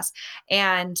 I guess.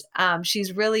 And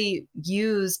she's really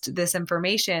used this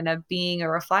information of being a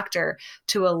reflector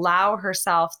to allow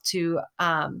herself to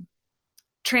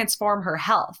transform her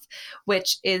health,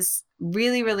 which is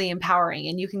really, really empowering.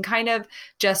 And you can kind of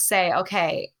just say,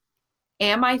 okay,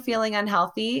 am I feeling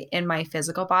unhealthy in my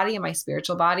physical body, in my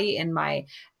spiritual body, in my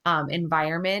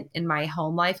environment, in my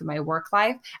home life, in my work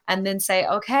life? And then say,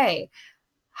 okay,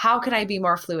 how can I be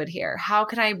more fluid here? How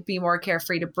can I be more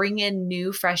carefree to bring in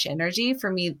new, fresh energy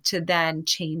for me to then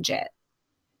change it?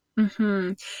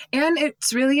 Mm-hmm. And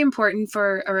it's really important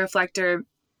for a reflector,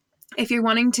 if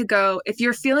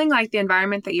you're feeling like the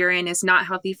environment that you're in is not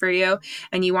healthy for you,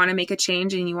 and you want to make a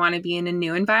change and you want to be in a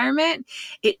new environment,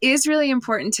 it is really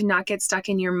important to not get stuck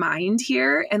in your mind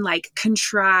here and like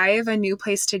contrive a new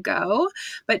place to go,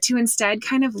 but to instead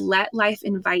kind of let life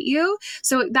invite you.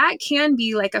 So that can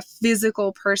be like a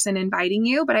physical person inviting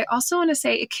you, but I also want to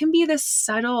say it can be this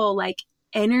subtle, like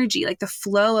energy, like the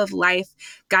flow of life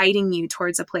guiding you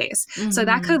towards a place. Mm-hmm. So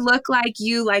that could look like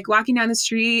you like walking down the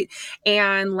street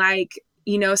and like,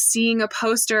 seeing a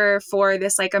poster for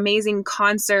this like amazing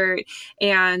concert,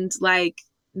 and like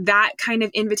that kind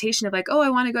of invitation of like, oh, I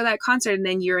want to go to that concert. And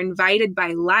then you're invited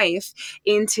by life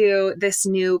into this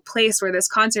new place where this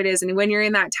concert is. And when you're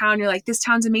in that town, you're like, this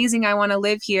town's amazing. I want to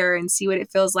live here and see what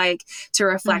it feels like to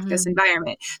reflect this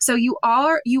environment. So you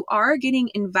are getting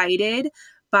invited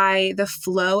by the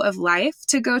flow of life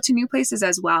to go to new places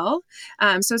as well.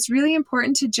 So it's really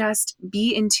important to just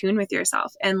be in tune with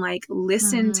yourself and like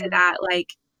listen to that,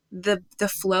 like the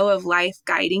flow of life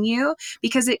guiding you,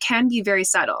 because it can be very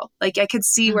subtle. Like I could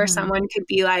see where someone could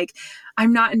be like,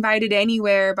 I'm not invited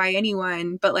anywhere by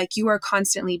anyone, but like you are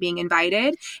constantly being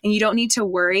invited, and you don't need to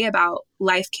worry about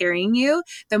life carrying you.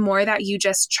 The more that you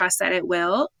just trust that it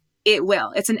will.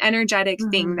 It's an energetic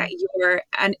thing that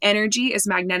an energy is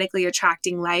magnetically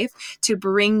attracting life to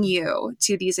bring you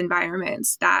to these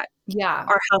environments that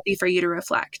are healthy for you to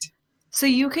reflect. So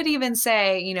you could even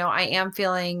say, I am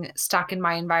feeling stuck in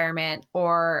my environment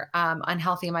or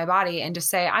unhealthy in my body, and just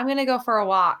say, I'm going to go for a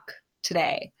walk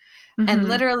today. And Mm-hmm.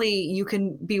 literally you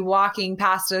can be walking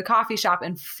past a coffee shop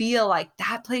and feel like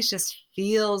that place just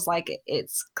feels like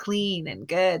it's clean and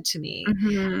good to me.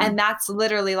 Mm-hmm. And that's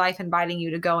literally life inviting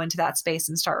you to go into that space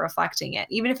and start reflecting it,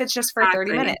 even if it's just for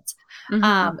 30 Exactly. minutes.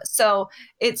 Mm-hmm. So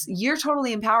you're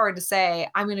totally empowered to say,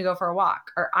 I'm going to go for a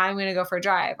walk, or I'm going to go for a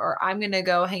drive, or I'm going to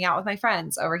go hang out with my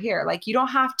friends over here. Like, you don't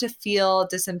have to feel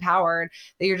disempowered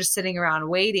that you're just sitting around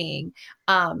waiting.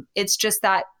 It's just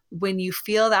that when you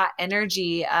feel that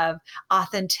energy of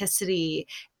authenticity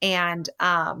and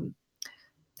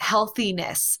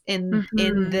healthiness in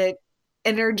Mm-hmm. the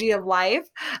energy of life,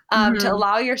 to Mm-hmm.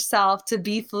 allow yourself to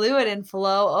be fluid and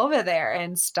flow over there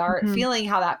and start Mm-hmm. feeling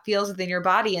how that feels within your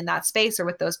body in that space or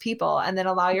with those people, and then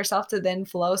allow yourself to then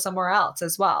flow somewhere else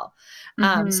as well.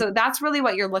 Mm-hmm. So that's really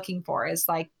what you're looking for, is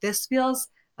like, this feels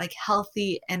like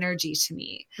healthy energy to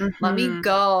me. Let me Mm-hmm.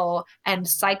 go and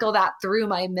cycle that through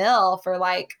my mill for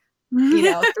like, 3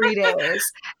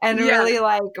 days, and Yeah. really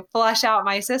like flush out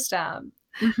my system.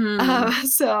 Mm-hmm.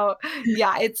 So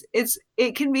yeah,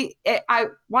 it can be, I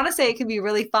want to say it can be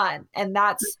really fun, and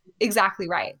that's exactly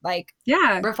right. Like,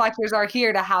 Yeah. reflectors are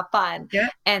here to have fun Yeah.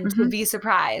 and to Mm-hmm. be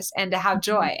surprised and to have Mm-hmm.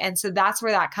 joy. And so that's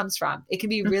where that comes from. It can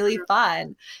be really Mm-hmm.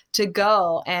 fun to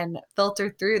go and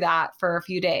filter through that for a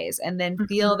few days, and then Mm-hmm.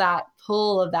 feel that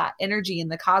pull of that energy in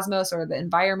the cosmos or the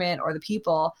environment or the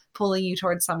people pulling you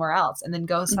towards somewhere else, and then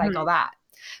go cycle that.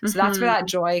 So that's where that Mm-hmm.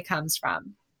 joy comes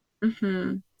from.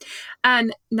 Mm-hmm.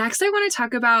 And next, I want to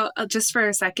talk about, just for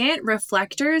a second,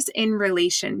 reflectors in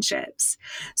relationships.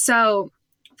 So,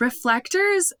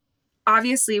 reflectors,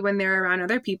 obviously, when they're around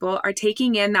other people, are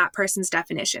taking in that person's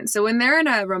definition. So, when they're in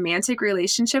a romantic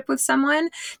relationship with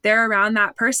someone, they're around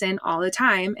that person all the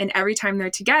time. And every time they're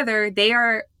together, they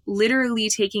are literally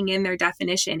taking in their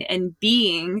definition and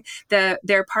being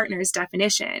their partner's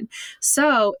definition.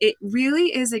 So, it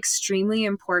really is extremely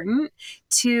important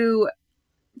to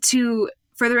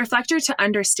for the reflector to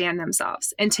understand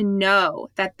themselves and to know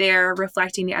that they're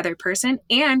reflecting the other person,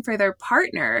 and for their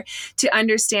partner to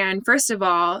understand, first of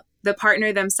all, the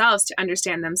partner themselves, to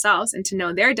understand themselves and to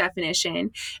know their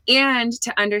definition, and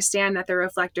to understand that the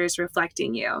reflector is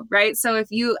reflecting you, right? So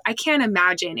I can't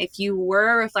imagine if you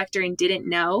were a reflector and didn't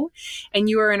know, and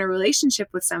you were in a relationship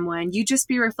with someone, you'd just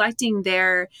be reflecting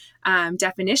their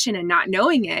definition and not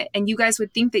knowing it. And you guys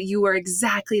would think that you were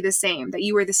exactly the same, that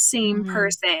you were the same Mhm.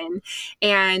 person.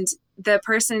 And the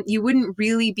person, you wouldn't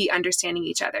really be understanding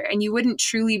each other, and you wouldn't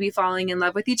truly be falling in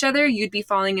love with each other. You'd be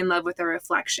falling in love with a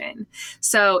reflection.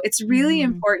 So it's really Mhm.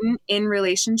 important in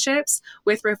relationships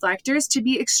with reflectors to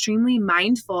be extremely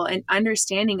mindful and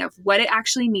understanding of what it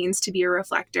actually means to be a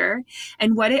reflector,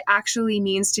 and what it actually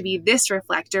means to be this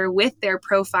reflector with their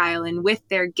profile and with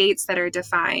their gates that are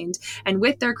defined and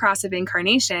with their cross of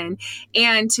incarnation,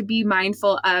 and to be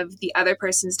mindful of the other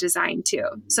person's design too.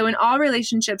 So in all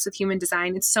relationships with human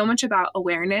design, it's so much about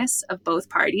awareness of both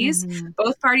parties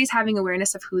having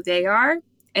awareness of who they are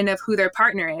and of who their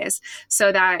partner is,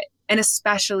 so that, and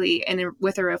especially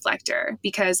with a reflector,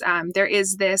 because there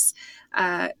is this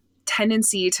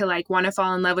tendency to like want to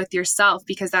fall in love with yourself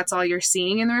because that's all you're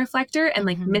seeing in the reflector, and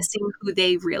like Mhm. missing who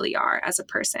they really are as a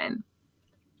person.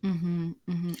 Mhm.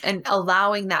 Mhm. And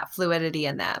allowing that fluidity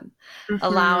in them, Mm-hmm.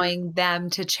 allowing them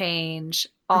to change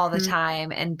all the Mm-hmm.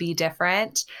 time and be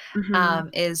different, Mm-hmm.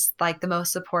 is like the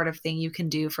most supportive thing you can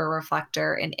do for a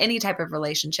reflector in any type of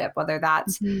relationship, whether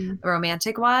that's Mm-hmm. a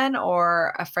romantic one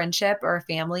or a friendship or a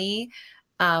family,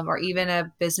 or even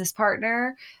a business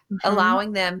partner. Mm-hmm.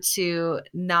 Allowing them to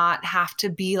not have to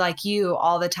be like you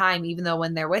all the time, even though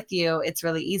when they're with you, it's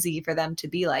really easy for them to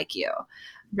be like you.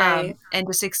 Right. And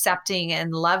just accepting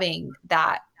and loving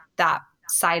that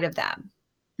side of them.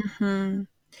 Mm-hmm.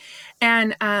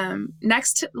 And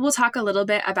next, we'll talk a little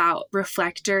bit about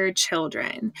reflector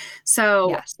children. So,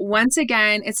 Yes. once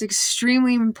again, it's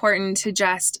extremely important to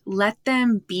just let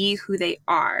them be who they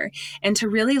are, and to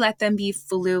really let them be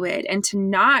fluid, and to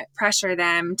not pressure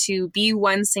them to be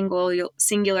one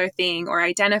singular thing or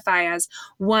identify as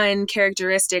one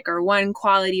characteristic or one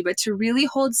quality, but to really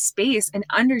hold space and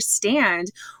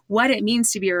understand what it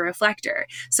means to be a reflector.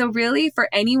 So, really, for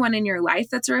anyone in your life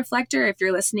that's a reflector, if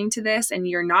you're listening to this and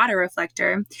you're not a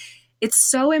reflector, it's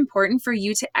so important for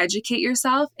you to educate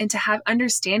yourself and to have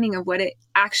understanding of what it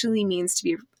actually means to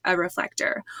be a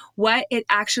reflector, what it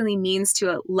actually means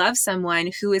to love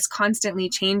someone who is constantly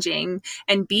changing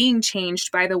and being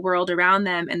changed by the world around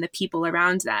them and the people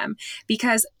around them.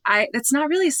 Because that's not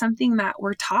really something that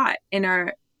we're taught in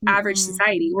our average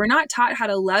society. We're not taught how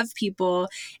to love people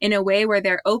in a way where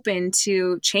they're open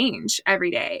to change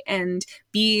every day and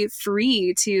be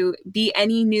free to be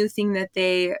any new thing that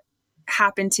they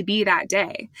happen to be that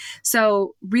day.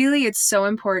 So really, it's so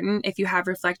important if you have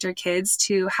reflector kids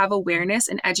to have awareness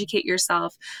and educate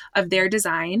yourself of their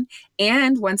design.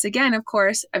 And once again, of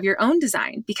course, of your own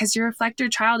design, because your reflector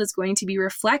child is going to be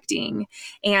reflecting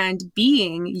and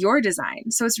being your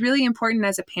design. So it's really important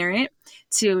as a parent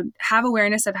to have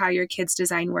awareness of how your kid's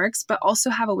design works, but also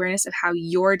have awareness of how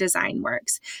your design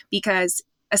works, because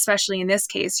especially in this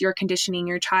case, you're conditioning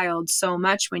your child so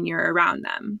much when you're around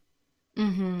them.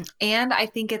 Mm-hmm. And I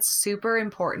think it's super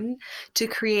important to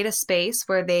create a space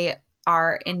where they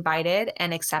are invited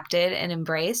and accepted and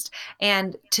embraced,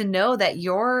 and to know that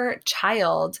your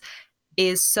child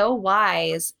is so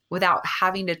wise without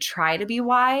having to try to be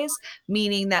wise,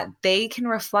 meaning that they can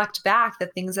reflect back the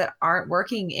things that aren't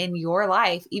working in your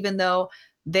life, even though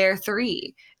they're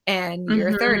 3 and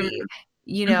you're 30,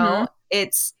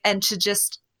 and to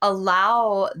just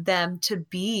allow them to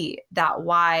be that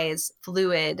wise,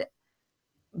 fluid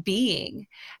being,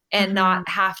 and not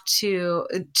have to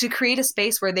create a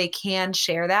space where they can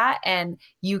share that and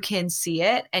you can see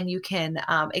it and you can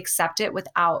accept it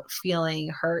without feeling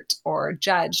hurt or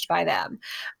judged by them,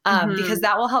 because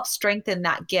that will help strengthen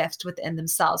that gift within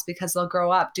themselves, because they'll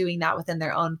grow up doing that within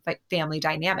their own family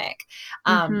dynamic,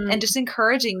 and just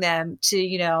encouraging them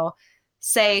to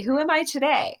say, who am I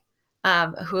today?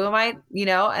 Who am I,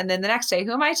 and then the next day,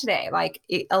 who am I today? Like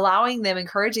allowing them,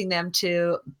 encouraging them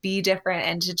to be different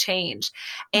and to change,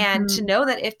 and to know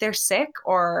that if they're sick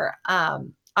or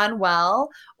unwell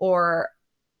or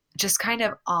just kind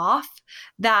of off,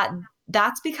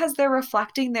 that's because they're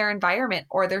reflecting their environment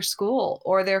or their school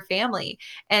or their family,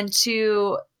 and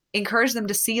to encourage them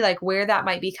to see like where that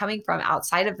might be coming from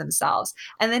outside of themselves,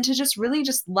 and then to just really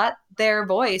just let their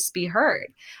voice be heard,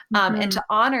 and to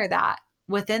honor that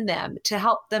within them, to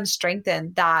help them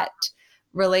strengthen that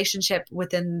relationship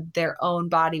within their own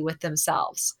body with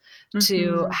themselves,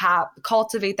 to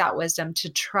cultivate that wisdom, to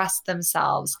trust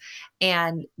themselves,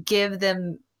 and give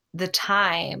them the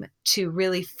time to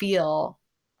really feel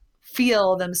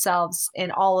themselves in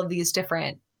all of these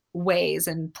different ways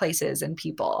and places and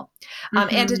people,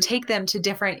 and to take them to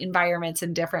different environments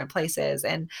and different places,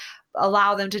 and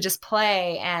allow them to just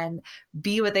play and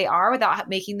be what they are without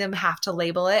making them have to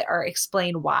label it or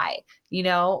explain why.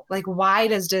 Like, why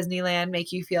does Disneyland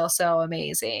make you feel so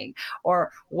amazing?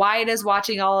 Or why does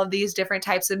watching all of these different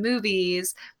types of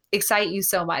movies excite you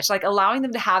so much? Like, allowing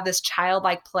them to have this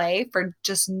childlike play for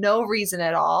just no reason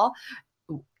at all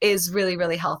is really,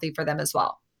 really healthy for them as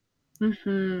well.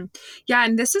 Yeah.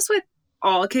 And this is with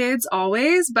all kids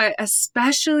always, but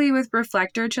especially with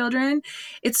reflector children,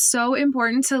 it's so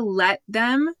important to let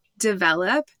them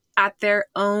develop at their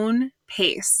own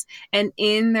pace and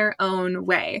in their own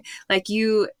way. Like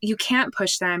you can't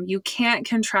push them. You can't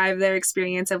contrive their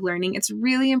experience of learning. It's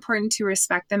really important to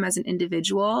respect them as an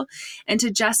individual and to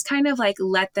just kind of like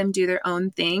let them do their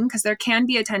own thing, because there can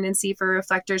be a tendency for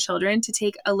reflector children to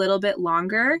take a little bit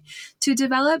longer to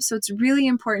develop. So it's really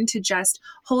important to just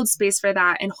hold space for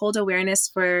that and hold awareness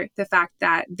for the fact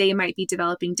that they might be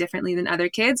developing differently than other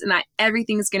kids, and that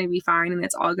everything's going to be fine and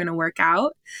it's all going to work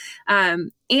out.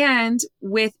 And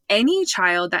with any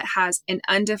child that has an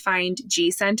undefined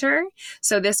G center,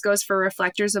 so this goes for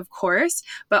reflectors, of course,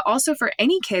 but also for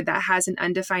any kid that has an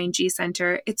undefined G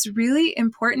center, it's really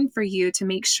important for you to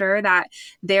make sure that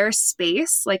their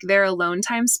space, like their alone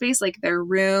time space, like their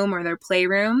room or their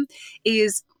playroom,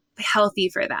 is healthy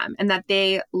for them and that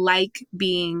they like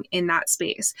being in that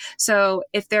space. So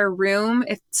if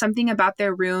something about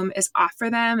their room is off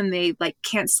for them and they like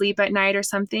can't sleep at night or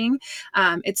something,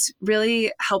 it's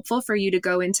really helpful for you to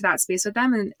go into that space with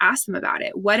them and ask them about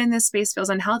it. What in this space feels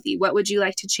unhealthy? What would you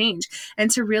like to change?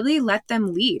 And to really let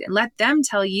them lead and let them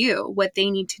tell you what they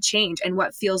need to change and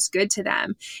what feels good to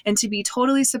them, and to be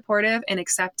totally supportive and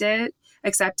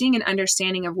accepting and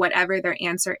understanding of whatever their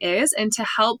answer is, and to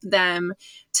help them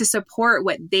to support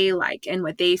what they like and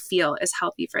what they feel is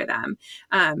healthy for them.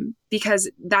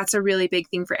 Because that's a really big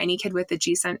thing for any kid with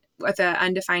an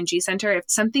undefined G center. If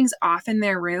something's off in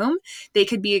their room, they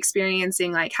could be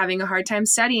experiencing like having a hard time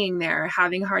studying there,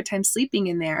 having a hard time sleeping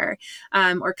in there,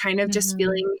 or kind of just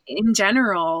feeling in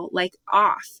general like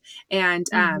off. And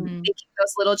making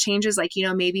those little changes, like,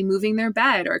 maybe moving their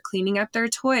bed or cleaning up their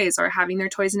toys or having their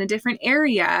toys in a different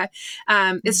area.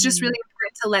 It's just really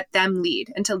important to let them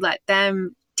lead and to let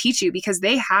them teach you, because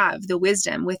they have the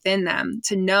wisdom within them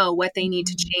to know what they need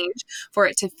to change for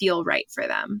it to feel right for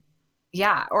them.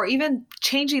 Yeah, or even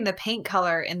changing the paint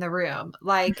color in the room.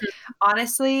 Like,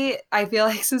 honestly, I feel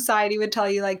like society would tell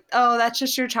you, like, oh, that's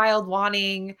just your child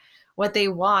wanting what they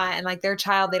want, and like their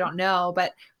child, they don't know.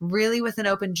 But really, with an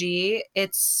open G,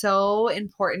 it's so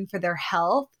important for their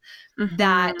health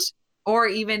that, Mm-hmm. or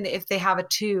even if they have a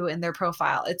 2 in their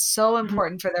profile, it's so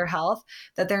important for their health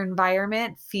that their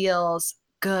environment feels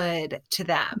good to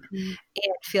them Mm-hmm.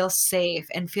 and feels safe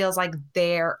and feels like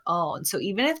their own. So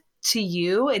even if to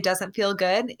you it doesn't feel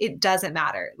good, it doesn't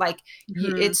matter. Like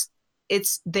Mm-hmm.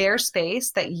 it's their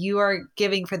space that you are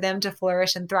giving for them to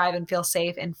flourish and thrive and feel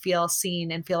safe and feel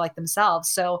seen and feel like themselves.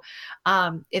 So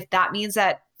if that means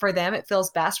that for them it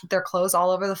feels best with their clothes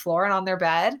all over the floor and on their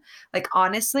bed, like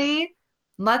honestly,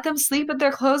 let them sleep with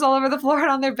their clothes all over the floor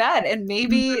and on their bed. And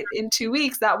maybe in 2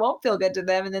 weeks that won't feel good to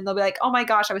them. And then they'll be like, oh my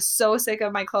gosh, I was so sick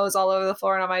of my clothes all over the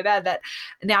floor and on my bed that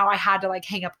now I had to like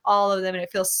hang up all of them. And it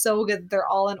feels so good that they're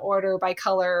all in order by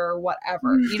color or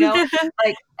whatever, you know?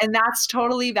 Like, and that's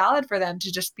totally valid for them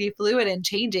to just be fluid and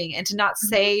changing and to not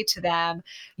say to them,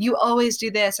 you always do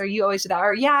this or you always do that,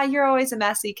 or yeah, you're always a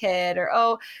messy kid, or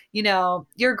oh, you know,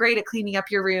 you're great at cleaning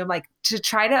up your room. Like to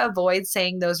try to avoid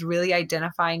saying those really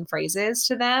identifying phrases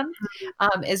to them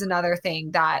is another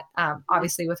thing that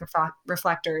obviously with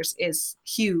reflectors is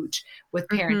huge with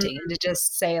Mm-hmm. parenting, and to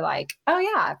just say like, oh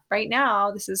yeah, right now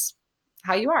this is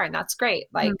how you are and that's great.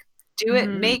 Like do it,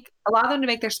 Mm-hmm. allow them to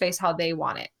make their space how they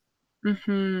want it.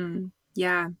 Mm-hmm.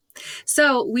 Yeah.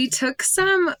 So we took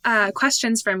some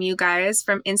questions from you guys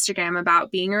from Instagram about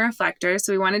being a reflector.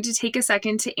 So we wanted to take a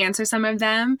second to answer some of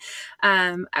them.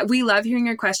 We love hearing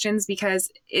your questions because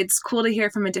it's cool to hear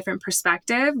from a different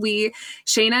perspective.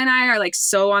 Shayna and I are like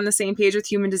so on the same page with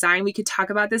human design. We could talk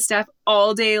about this stuff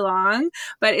all day long,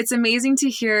 but it's amazing to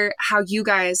hear how you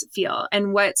guys feel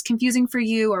and what's confusing for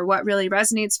you or what really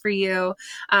resonates for you.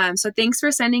 So thanks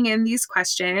for sending in these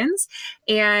questions.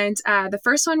 And the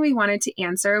first one we wanted to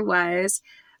answer was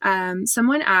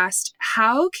someone asked,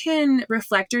 how can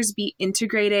reflectors be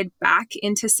integrated back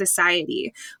into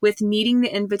society with needing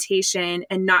the invitation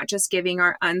and not just giving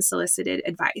our unsolicited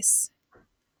advice?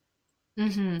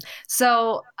 Mm-hmm.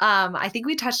 So I think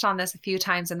we touched on this a few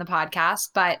times in the podcast,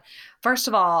 but first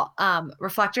of all,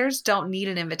 reflectors don't need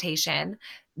an invitation.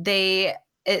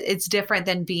 It's different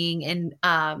than being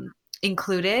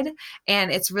included,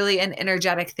 and it's really an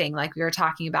energetic thing, like we were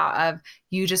talking about, of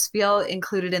you just feel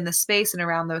included in the space and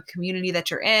around the community that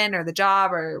you're in or the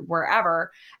job or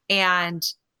wherever,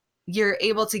 and you're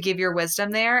able to give your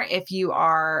wisdom there if you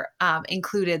are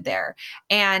included there.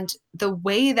 And the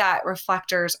way that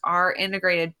reflectors are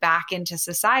integrated back into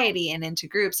society and into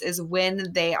groups is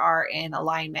when they are in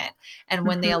alignment and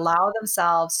when they allow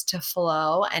themselves to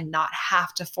flow and not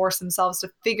have to force themselves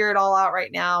to figure it all out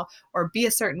right now or be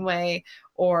a certain way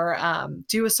or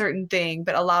do a certain thing,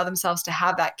 but allow themselves to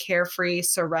have that carefree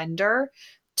surrender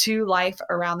to life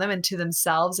around them and to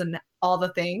themselves and all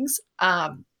the things.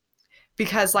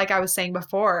 Because like I was saying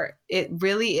before, it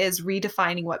really is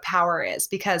redefining what power is,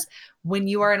 because when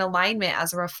you are in alignment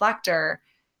as a reflector,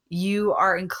 you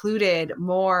are included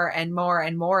more and more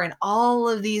and more in all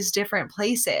of these different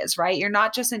places, right? You're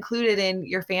not just included in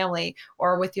your family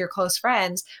or with your close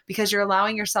friends, because you're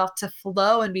allowing yourself to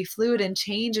flow and be fluid and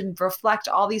change and reflect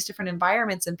all these different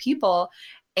environments and people.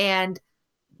 And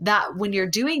that when you're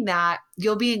doing that,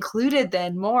 you'll be included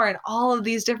then more in all of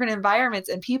these different environments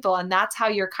and people. And that's how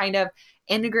you're kind of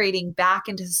integrating back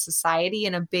into society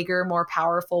in a bigger, more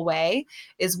powerful way,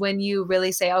 is when you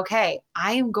really say, okay,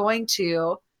 I am going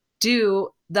to do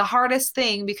the hardest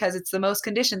thing because it's the most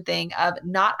conditioned thing of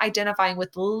not identifying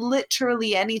with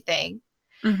literally anything.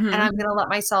 And I'm going to let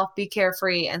myself be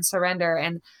carefree and surrender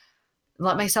and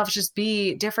let myself just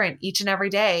be different each and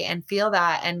every day and feel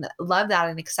that and love that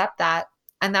and accept that.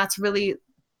 And that's really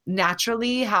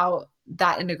naturally how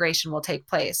that integration will take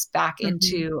place back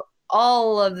into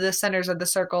all of the centers of the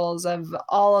circles of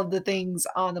all of the things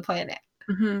on the planet.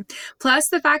 Plus,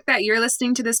 the fact that you're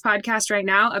listening to this podcast right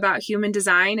now about human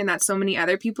design and that so many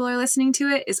other people are listening to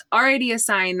it is already a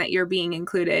sign that you're being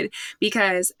included.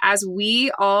 Because as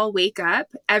we all wake up,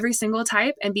 every single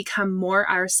type, and become more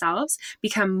ourselves,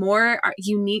 become more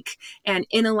unique and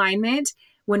in alignment,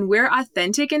 when we're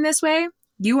authentic in this way,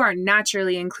 you are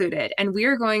naturally included. And we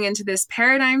are going into this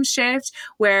paradigm shift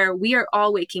where we are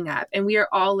all waking up and we are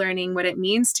all learning what it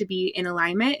means to be in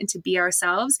alignment and to be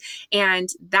ourselves. And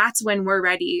that's when we're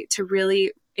ready to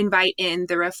really invite in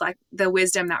the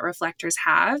wisdom that reflectors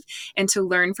have, and to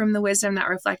learn from the wisdom that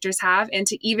reflectors have, and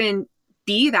to even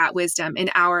be that wisdom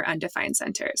in our undefined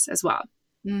centers as well.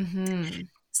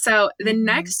 So the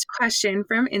next question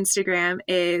from Instagram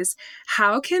is,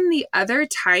 how can the other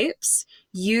types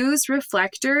use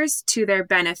reflectors to their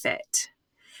benefit?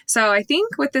 So I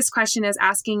think what this question is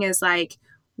asking is like,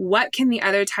 what can the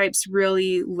other types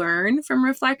really learn from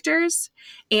reflectors,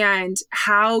 and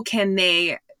how can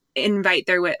they invite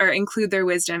their or include their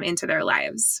wisdom into their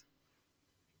lives?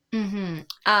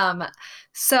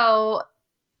 So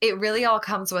it really all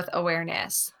comes with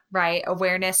awareness, right?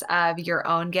 Awareness of your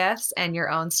own gifts and your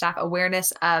own stuff,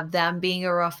 awareness of them being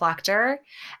a reflector,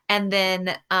 and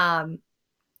then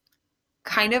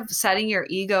kind of setting your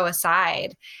ego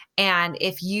aside. And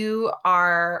if you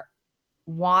are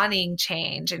wanting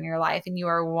change in your life and you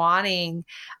are wanting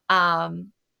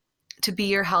to be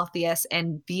your healthiest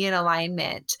and be in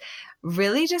alignment,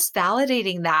 really just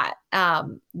validating that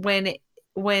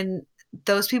when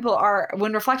those people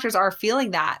when reflectors are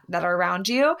feeling that are around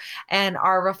you and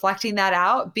are reflecting that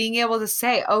out, being able to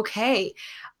say, okay,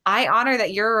 I honor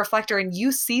that you're a reflector and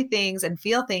you see things and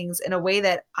feel things in a way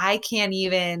that I can't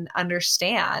even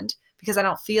understand because I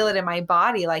don't feel it in my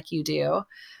body like you do.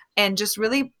 And just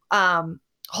really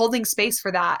holding space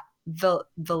for that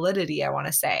validity, I want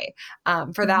to say,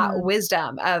 for that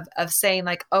wisdom of saying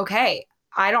like, okay,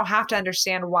 I don't have to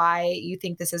understand why you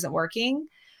think this isn't working.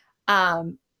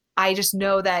 I just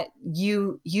know that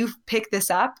you've picked this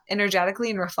up energetically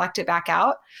and reflect it back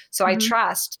out. So I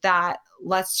trust that.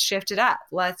 Let's shift it up.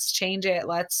 Let's change it.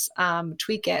 Let's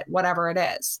tweak it, whatever it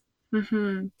is.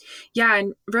 Yeah.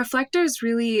 And reflectors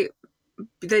really,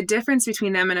 the difference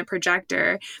between them and a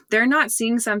projector, they're not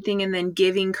seeing something and then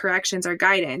giving corrections or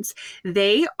guidance.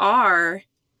 They are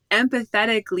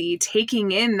empathetically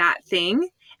taking in that thing,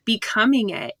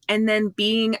 becoming it, and then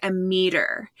being a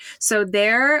meter. So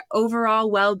their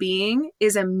overall well-being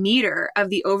is a meter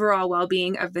of the overall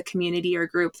well-being of the community or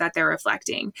group that they're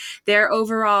reflecting. Their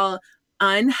overall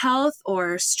unhealth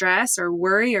or stress or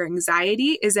worry or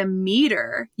anxiety is a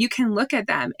meter. You can look at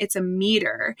them. It's a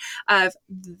meter of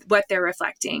what they're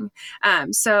reflecting.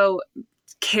 So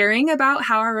caring about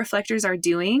how our reflectors are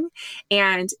doing,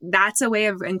 and that's a way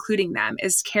of including them,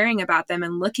 is caring about them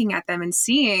and looking at them and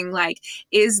seeing like,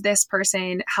 is this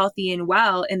person healthy and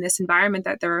well in this environment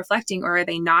that they're reflecting, or are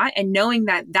they not? And knowing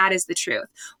that that is the truth.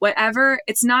 Whatever,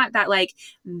 it's not that like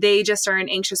they just are an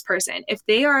anxious person. If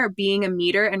they are being a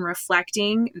meter and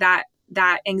reflecting that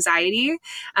anxiety,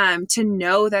 to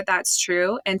know that that's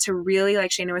true, and to really, like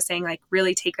Shayna was saying, like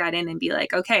really take that in and be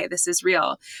like, okay, this is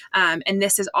real. And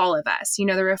this is all of us. You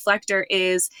know, the reflector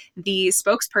is the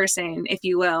spokesperson, if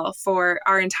you will, for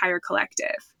our entire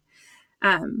collective.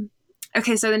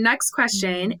 Okay, so the next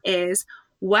question is,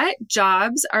 what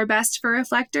jobs are best for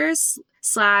reflectors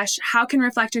 / how can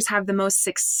reflectors have the most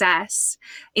success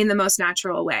in the most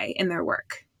natural way in their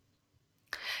work?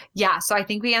 Yeah. So I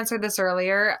think we answered this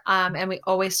earlier. And we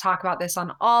always talk about this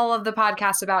on all of the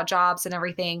podcasts about jobs and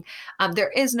everything.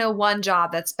 There is no one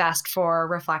job that's best for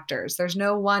reflectors. There's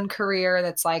no one career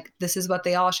that's like, this is what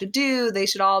they all should do. They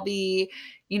should all be,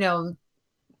 you know,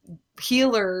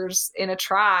 healers in a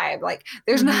tribe. Like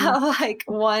there's not like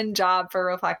one job for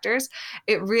reflectors.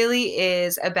 It really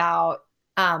is about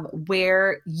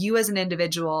where you as an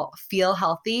individual feel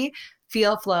healthy,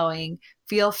 feel flowing,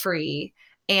 feel free,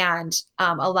 and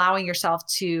allowing yourself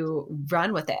to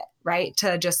run with it, right?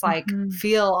 To just like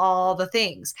feel all the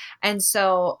things. And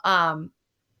so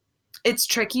it's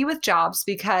tricky with jobs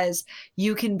because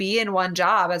you can be in one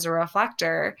job as a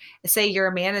reflector. Say you're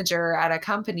a manager at a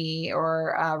company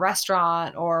or a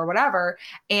restaurant or whatever,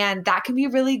 and that can be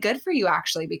really good for you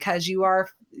actually, because you are,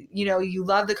 you know, you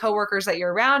love the coworkers that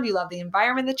you're around, you love the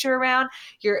environment that you're around,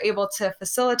 you're able to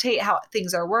facilitate how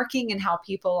things are working and how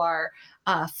people are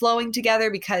flowing together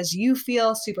because you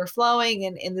feel super flowing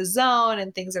and in the zone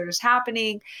and things are just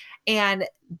happening. And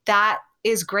that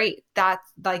is great.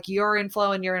 That's like you're in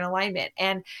flow and you're in alignment.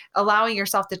 And allowing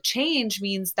yourself to change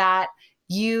means that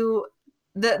the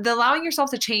allowing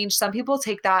yourself to change, some people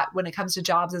take that when it comes to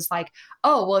jobs as like,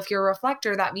 oh, well, if you're a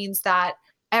reflector, that means that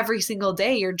every single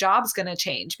day your job's going to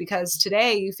change because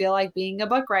today you feel like being a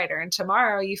book writer and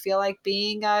tomorrow you feel like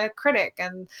being a critic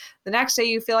and the next day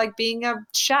you feel like being a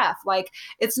chef. Like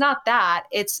it's not that.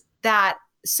 It's that,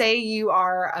 say you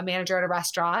are a manager at a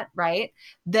restaurant, right?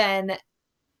 Then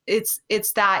it's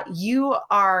that you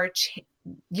are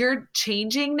your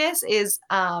changingness is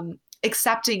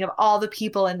accepting of all the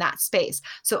people in that space.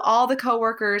 So all the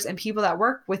coworkers and people that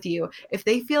work with you, if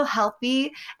they feel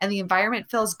healthy and the environment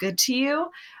feels good to you,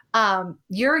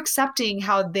 you're accepting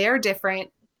how they're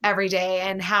different every day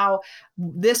and how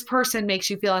this person makes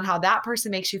you feel and how that person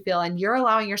makes you feel. And you're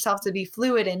allowing yourself to be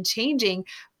fluid and changing,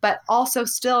 but also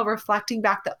still reflecting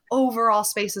back the overall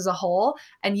space as a whole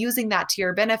and using that to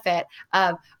your benefit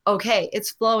of, okay,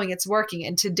 it's flowing, it's working.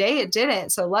 And today it didn't.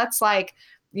 So let's like,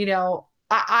 you know,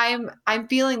 I'm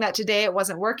feeling that today it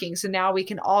wasn't working. So now we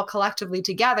can all collectively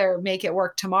together make it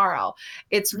work tomorrow.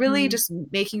 It's really just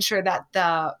making sure that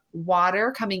the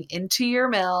water coming into your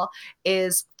mill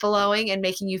is flowing and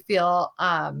making you feel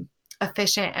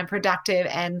efficient and productive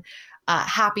and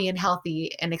happy and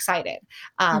healthy and excited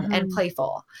and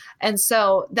playful. And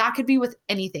so that could be with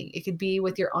anything. It could be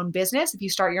with your own business. If you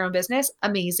start your own business,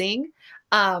 amazing.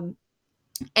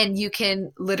 And you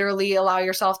can literally allow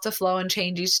yourself to flow and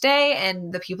change each day.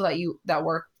 And the people that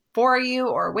work for you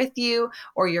or with you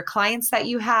or your clients that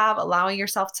you have, allowing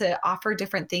yourself to offer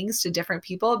different things to different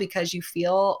people because you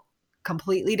feel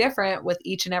completely different with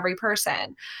each and every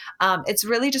person. It's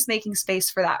really just making space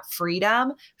for that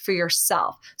freedom for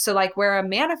yourself. So like where a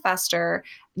manifester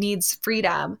needs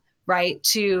freedom, right,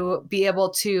 to be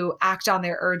able to act on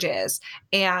their urges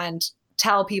and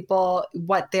tell people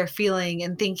what they're feeling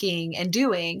and thinking and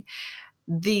doing.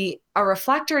 A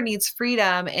reflector needs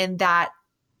freedom in that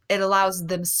it allows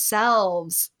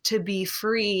themselves to be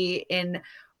free in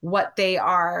what they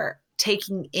are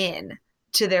taking in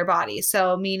to their body.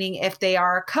 So meaning if they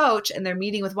are a coach and they're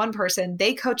meeting with one person,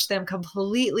 they coach them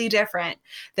completely different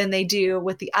than they do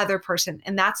with the other person.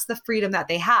 And that's the freedom that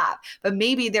they have. But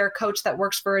maybe they're a coach that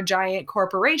works for a giant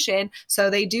corporation. So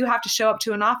they do have to show up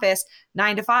to an office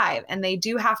 9 to 5, and they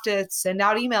do have to send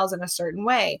out emails in a certain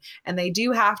way. And they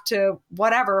do have to,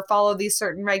 whatever, follow these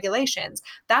certain regulations.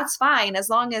 That's fine as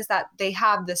long as that they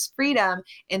have this freedom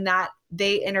in that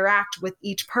they interact with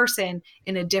each person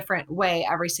in a different way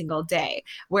every single day.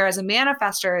 Whereas a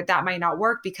manifester, that might not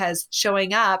work because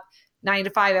showing up 9 to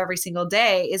 5 every single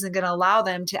day isn't going to allow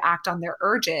them to act on their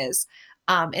urges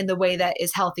in the way that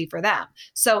is healthy for them.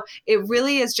 So it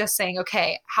really is just saying,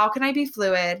 okay, how can I be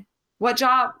fluid? What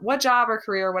job or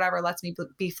career or whatever lets me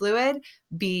be fluid,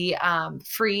 be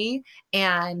free,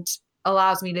 and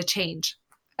allows me to change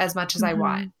as much as I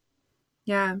want.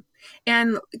 Yeah.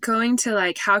 And going to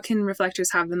like, how can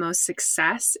reflectors have the most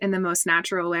success in the most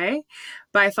natural way?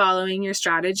 By following your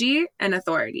strategy and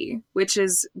authority, which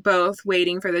is both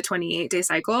waiting for the 28-day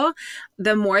cycle.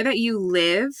 The more that you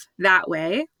live that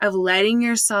way of letting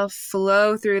yourself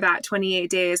flow through that 28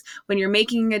 days, when you're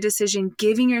making a decision,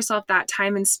 giving yourself that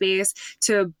time and space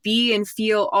to be and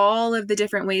feel all of the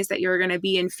different ways that you're going to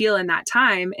be and feel in that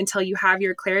time until you have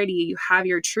your clarity, you have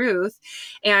your truth,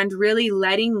 and really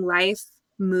letting life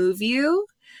move you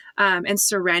and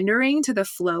surrendering to the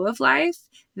flow of life,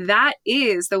 that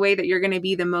is the way that you're going to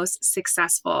be the most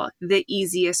successful, the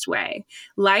easiest way.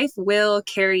 Life will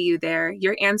carry you there.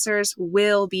 Your answers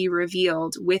will be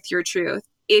revealed with your truth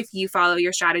if you follow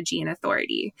your strategy and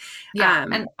authority. Yeah.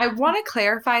 And I want to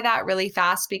clarify that really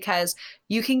fast because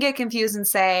you can get confused and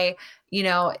say, you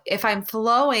know, if I'm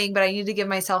flowing, but I need to give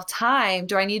myself time,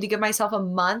 do I need to give myself a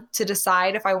month to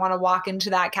decide if I want to walk into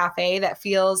that cafe that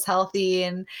feels healthy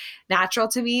and natural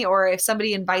to me? Or if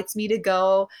somebody invites me to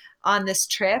go on this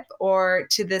trip or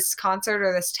to this concert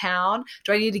or this town,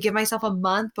 do I need to give myself a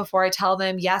month before I tell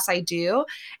them, yes, I do?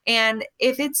 And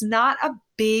if it's not a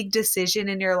big decision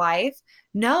in your life,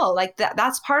 no, like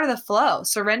that's part of the flow.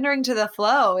 Surrendering to the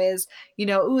flow is, you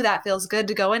know, ooh, that feels good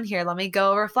to go in here. Let me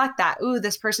go reflect that. Ooh,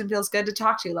 this person feels good to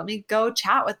talk to. Let me go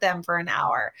chat with them for an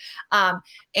hour.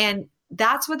 And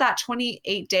that's what that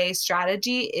 28-day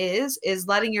strategy is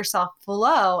letting yourself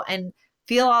flow and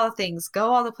feel all the things,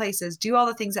 go all the places, do all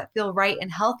the things that feel right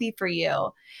and healthy for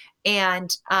you.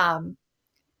 And,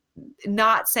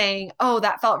 not saying, oh,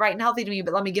 that felt right and healthy to me,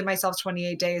 but let me give myself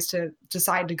 28 days to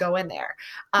decide to go in there.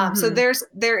 So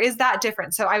there is that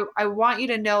difference. So I want you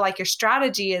to know, like, your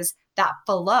strategy is that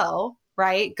flow,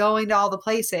 right? Going to all the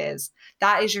places.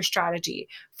 That is your strategy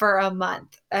for a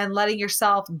month, and letting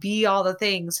yourself be all the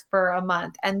things for a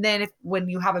month. And then when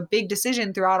you have a big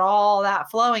decision throughout all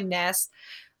that flowingness,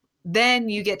 then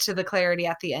you get to the clarity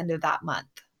at the end of that month.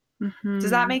 Does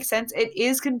that make sense? It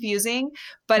is confusing,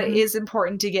 but it is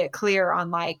important to get clear on,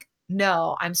 like,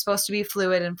 no, I'm supposed to be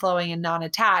fluid and flowing and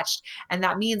non-attached. And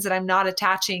that means that I'm not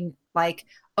attaching like,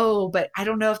 oh, but I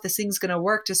don't know if this thing's going to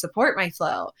work to support my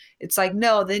flow. It's like,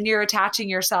 no, then you're attaching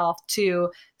yourself to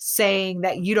saying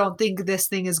that you don't think this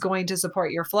thing is going to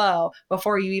support your flow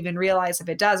before you even realize if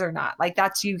it does or not. Like,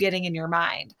 that's you getting in your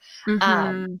mind.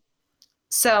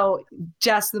 So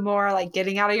just the more like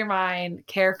getting out of your mind,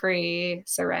 carefree,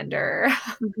 surrender,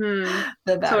 the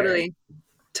better. Totally.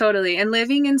 Totally. And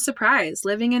living in surprise,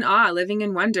 living in awe, living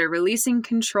in wonder, releasing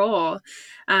control.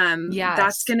 That's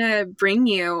Yes. going to bring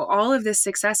you all of this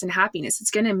success and happiness.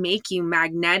 It's going to make you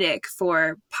magnetic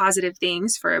for positive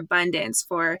things, for abundance,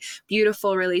 for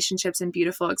beautiful relationships and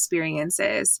beautiful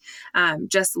experiences.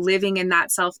 Just living in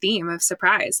that self-theme of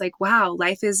surprise, like, wow,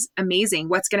 life is amazing.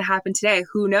 What's going to happen today?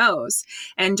 Who knows?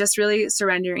 And just really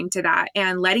surrendering to that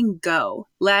and letting go,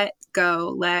 let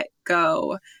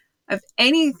go of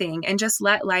anything and just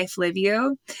let life live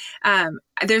you.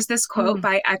 There's this quote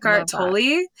by Eckhart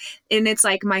Tolle, and it's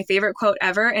like my favorite quote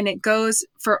ever. And it goes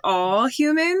for all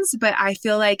humans, but I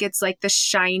feel like it's like the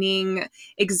shining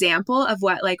example of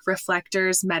what like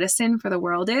reflectors medicine for the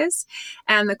world is.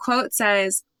 And the quote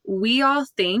says, "We all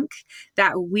think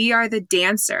that we are the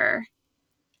dancer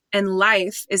and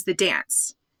life is the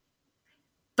dance.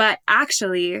 But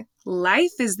actually,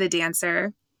 life is the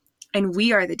dancer and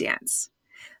we are the dance."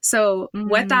 So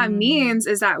what that means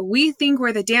is that we think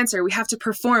we're the dancer. We have to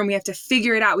perform. We have to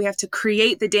figure it out. We have to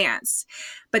create the dance.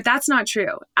 But that's not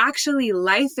true. Actually,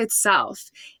 life itself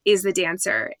is the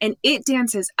dancer and it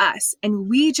dances us and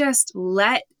we just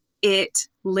let it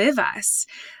live us.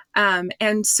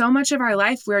 And so much of our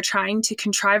life, we're trying to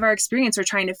contrive our experience. We're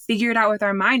trying to figure it out with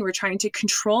our mind. We're trying to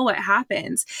control what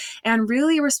happens. And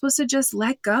really, we're supposed to just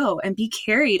let go and be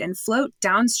carried and float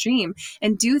downstream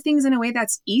and do things in a way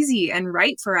that's easy and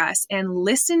right for us and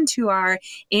listen to our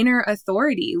inner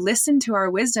authority, listen to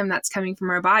our wisdom that's coming from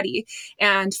our body.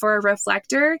 And for a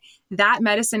reflector, that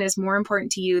medicine is more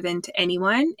important to you than to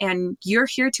anyone. And you're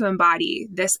here to embody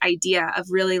this idea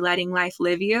of really letting life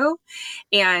live you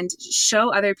and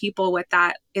show other people what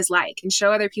that is like and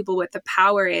show other people what the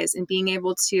power is and being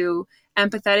able to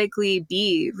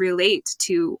empathetically relate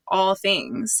to all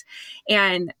things.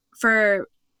 And for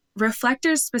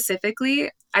reflectors specifically,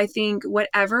 I think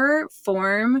whatever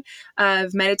form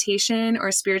of meditation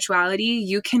or spirituality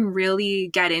you can really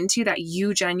get into that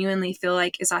you genuinely feel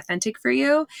like is authentic for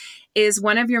you is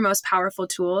one of your most powerful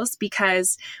tools,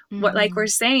 because what, like we're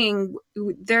saying,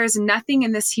 there's nothing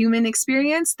in this human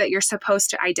experience that you're supposed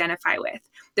to identify with.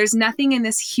 There's nothing in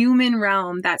this human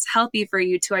realm that's healthy for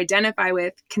you to identify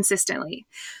with consistently.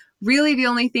 Really, the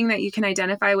only thing that you can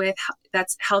identify with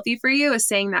that's healthy for you is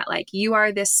saying that like you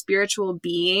are this spiritual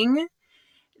being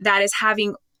that is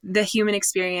having the human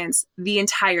experience, the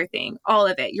entire thing, all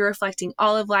of it. You're reflecting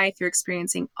all of life. You're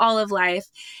experiencing all of life.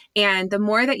 And the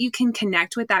more that you can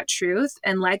connect with that truth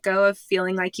and let go of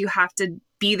feeling like you have to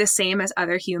be the same as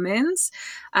other humans,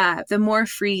 the more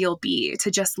free you'll be to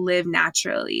just live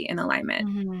naturally in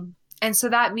alignment. And so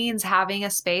that means having a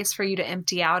space for you to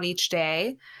empty out each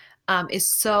day is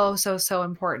so, so, so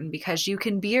important, because you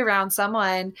can be around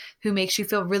someone who makes you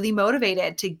feel really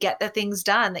motivated to get the things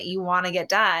done that you want to get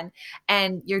done.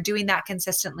 And you're doing that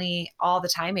consistently all the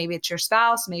time. Maybe it's your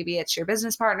spouse, maybe it's your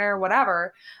business partner,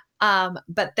 whatever.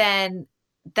 But then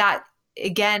that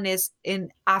again is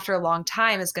after a long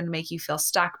time is going to make you feel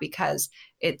stuck because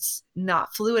it's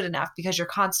not fluid enough, because you're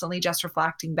constantly just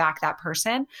reflecting back that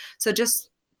person. So just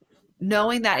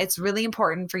knowing that it's really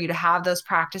important for you to have those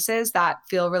practices that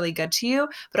feel really good to you,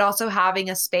 but also having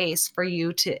a space for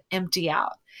you to empty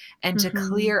out and to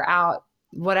clear out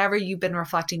whatever you've been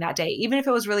reflecting that day, even if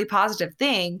it was a really positive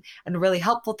thing and a really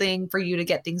helpful thing for you to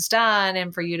get things done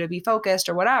and for you to be focused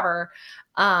or whatever.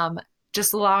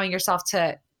 Just allowing yourself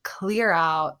to clear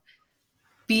out,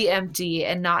 be empty,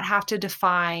 and not have to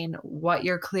define what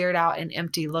your cleared out and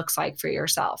empty looks like for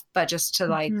yourself, but just to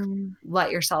like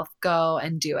let yourself go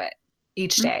and do it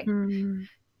each day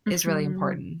is really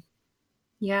important.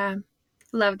 Yeah.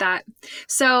 Love that.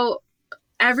 So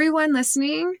everyone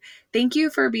listening, thank you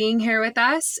for being here with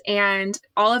us, and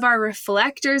all of our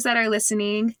reflectors that are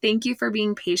listening, thank you for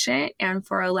being patient and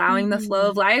for allowing the flow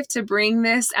of life to bring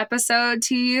this episode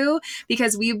to you,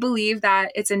 because we believe that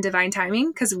it's in divine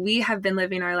timing, because we have been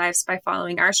living our lives by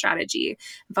following our strategy,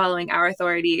 following our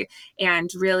authority, and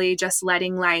really just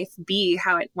letting life be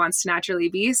how it wants to naturally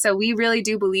be. So we really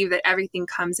do believe that everything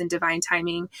comes in divine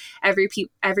timing.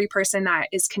 Every person that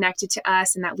is connected to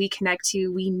us and that we connect to,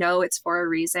 we know it's for a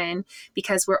reason,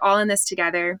 because we're all in this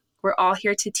together. We're all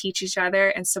here to teach each other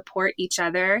and support each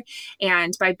other.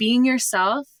 And by being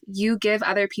yourself, you give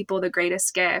other people the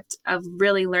greatest gift of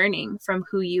really learning from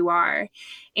who you are.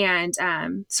 And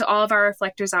so all of our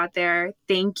reflectors out there,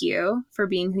 thank you for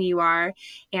being who you are.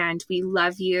 And we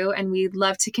love you. And we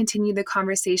love to continue the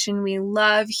conversation. We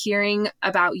love hearing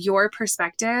about your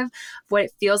perspective, what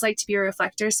it feels like to be a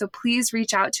reflector. So please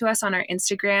reach out to us on our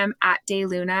Instagram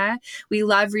 @DayLuna. We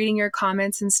love reading your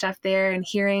comments and stuff there and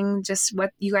hearing just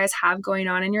what you guys have going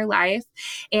on in your life.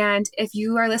 And if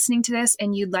you are listening to this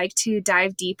and you'd like to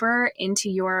dive deeper into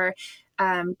your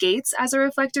gates as a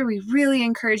reflector, we really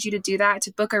encourage you to do that,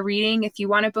 to book a reading. If you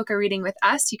want to book a reading with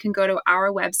us, you can go to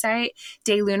our website,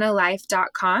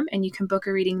 daylunalife.com, and you can book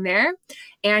a reading there.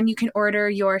 And you can order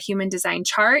your human design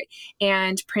chart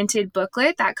and printed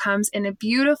booklet that comes in a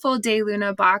beautiful Day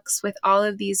Luna box with all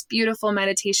of these beautiful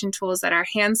meditation tools that are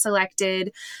hand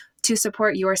selected to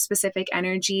support your specific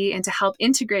energy and to help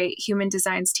integrate human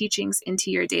design's teachings into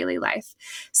your daily life.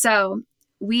 So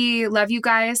we love you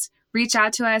guys. Reach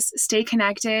out to us, stay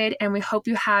connected, and we hope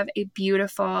you have a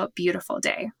beautiful, beautiful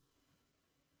day.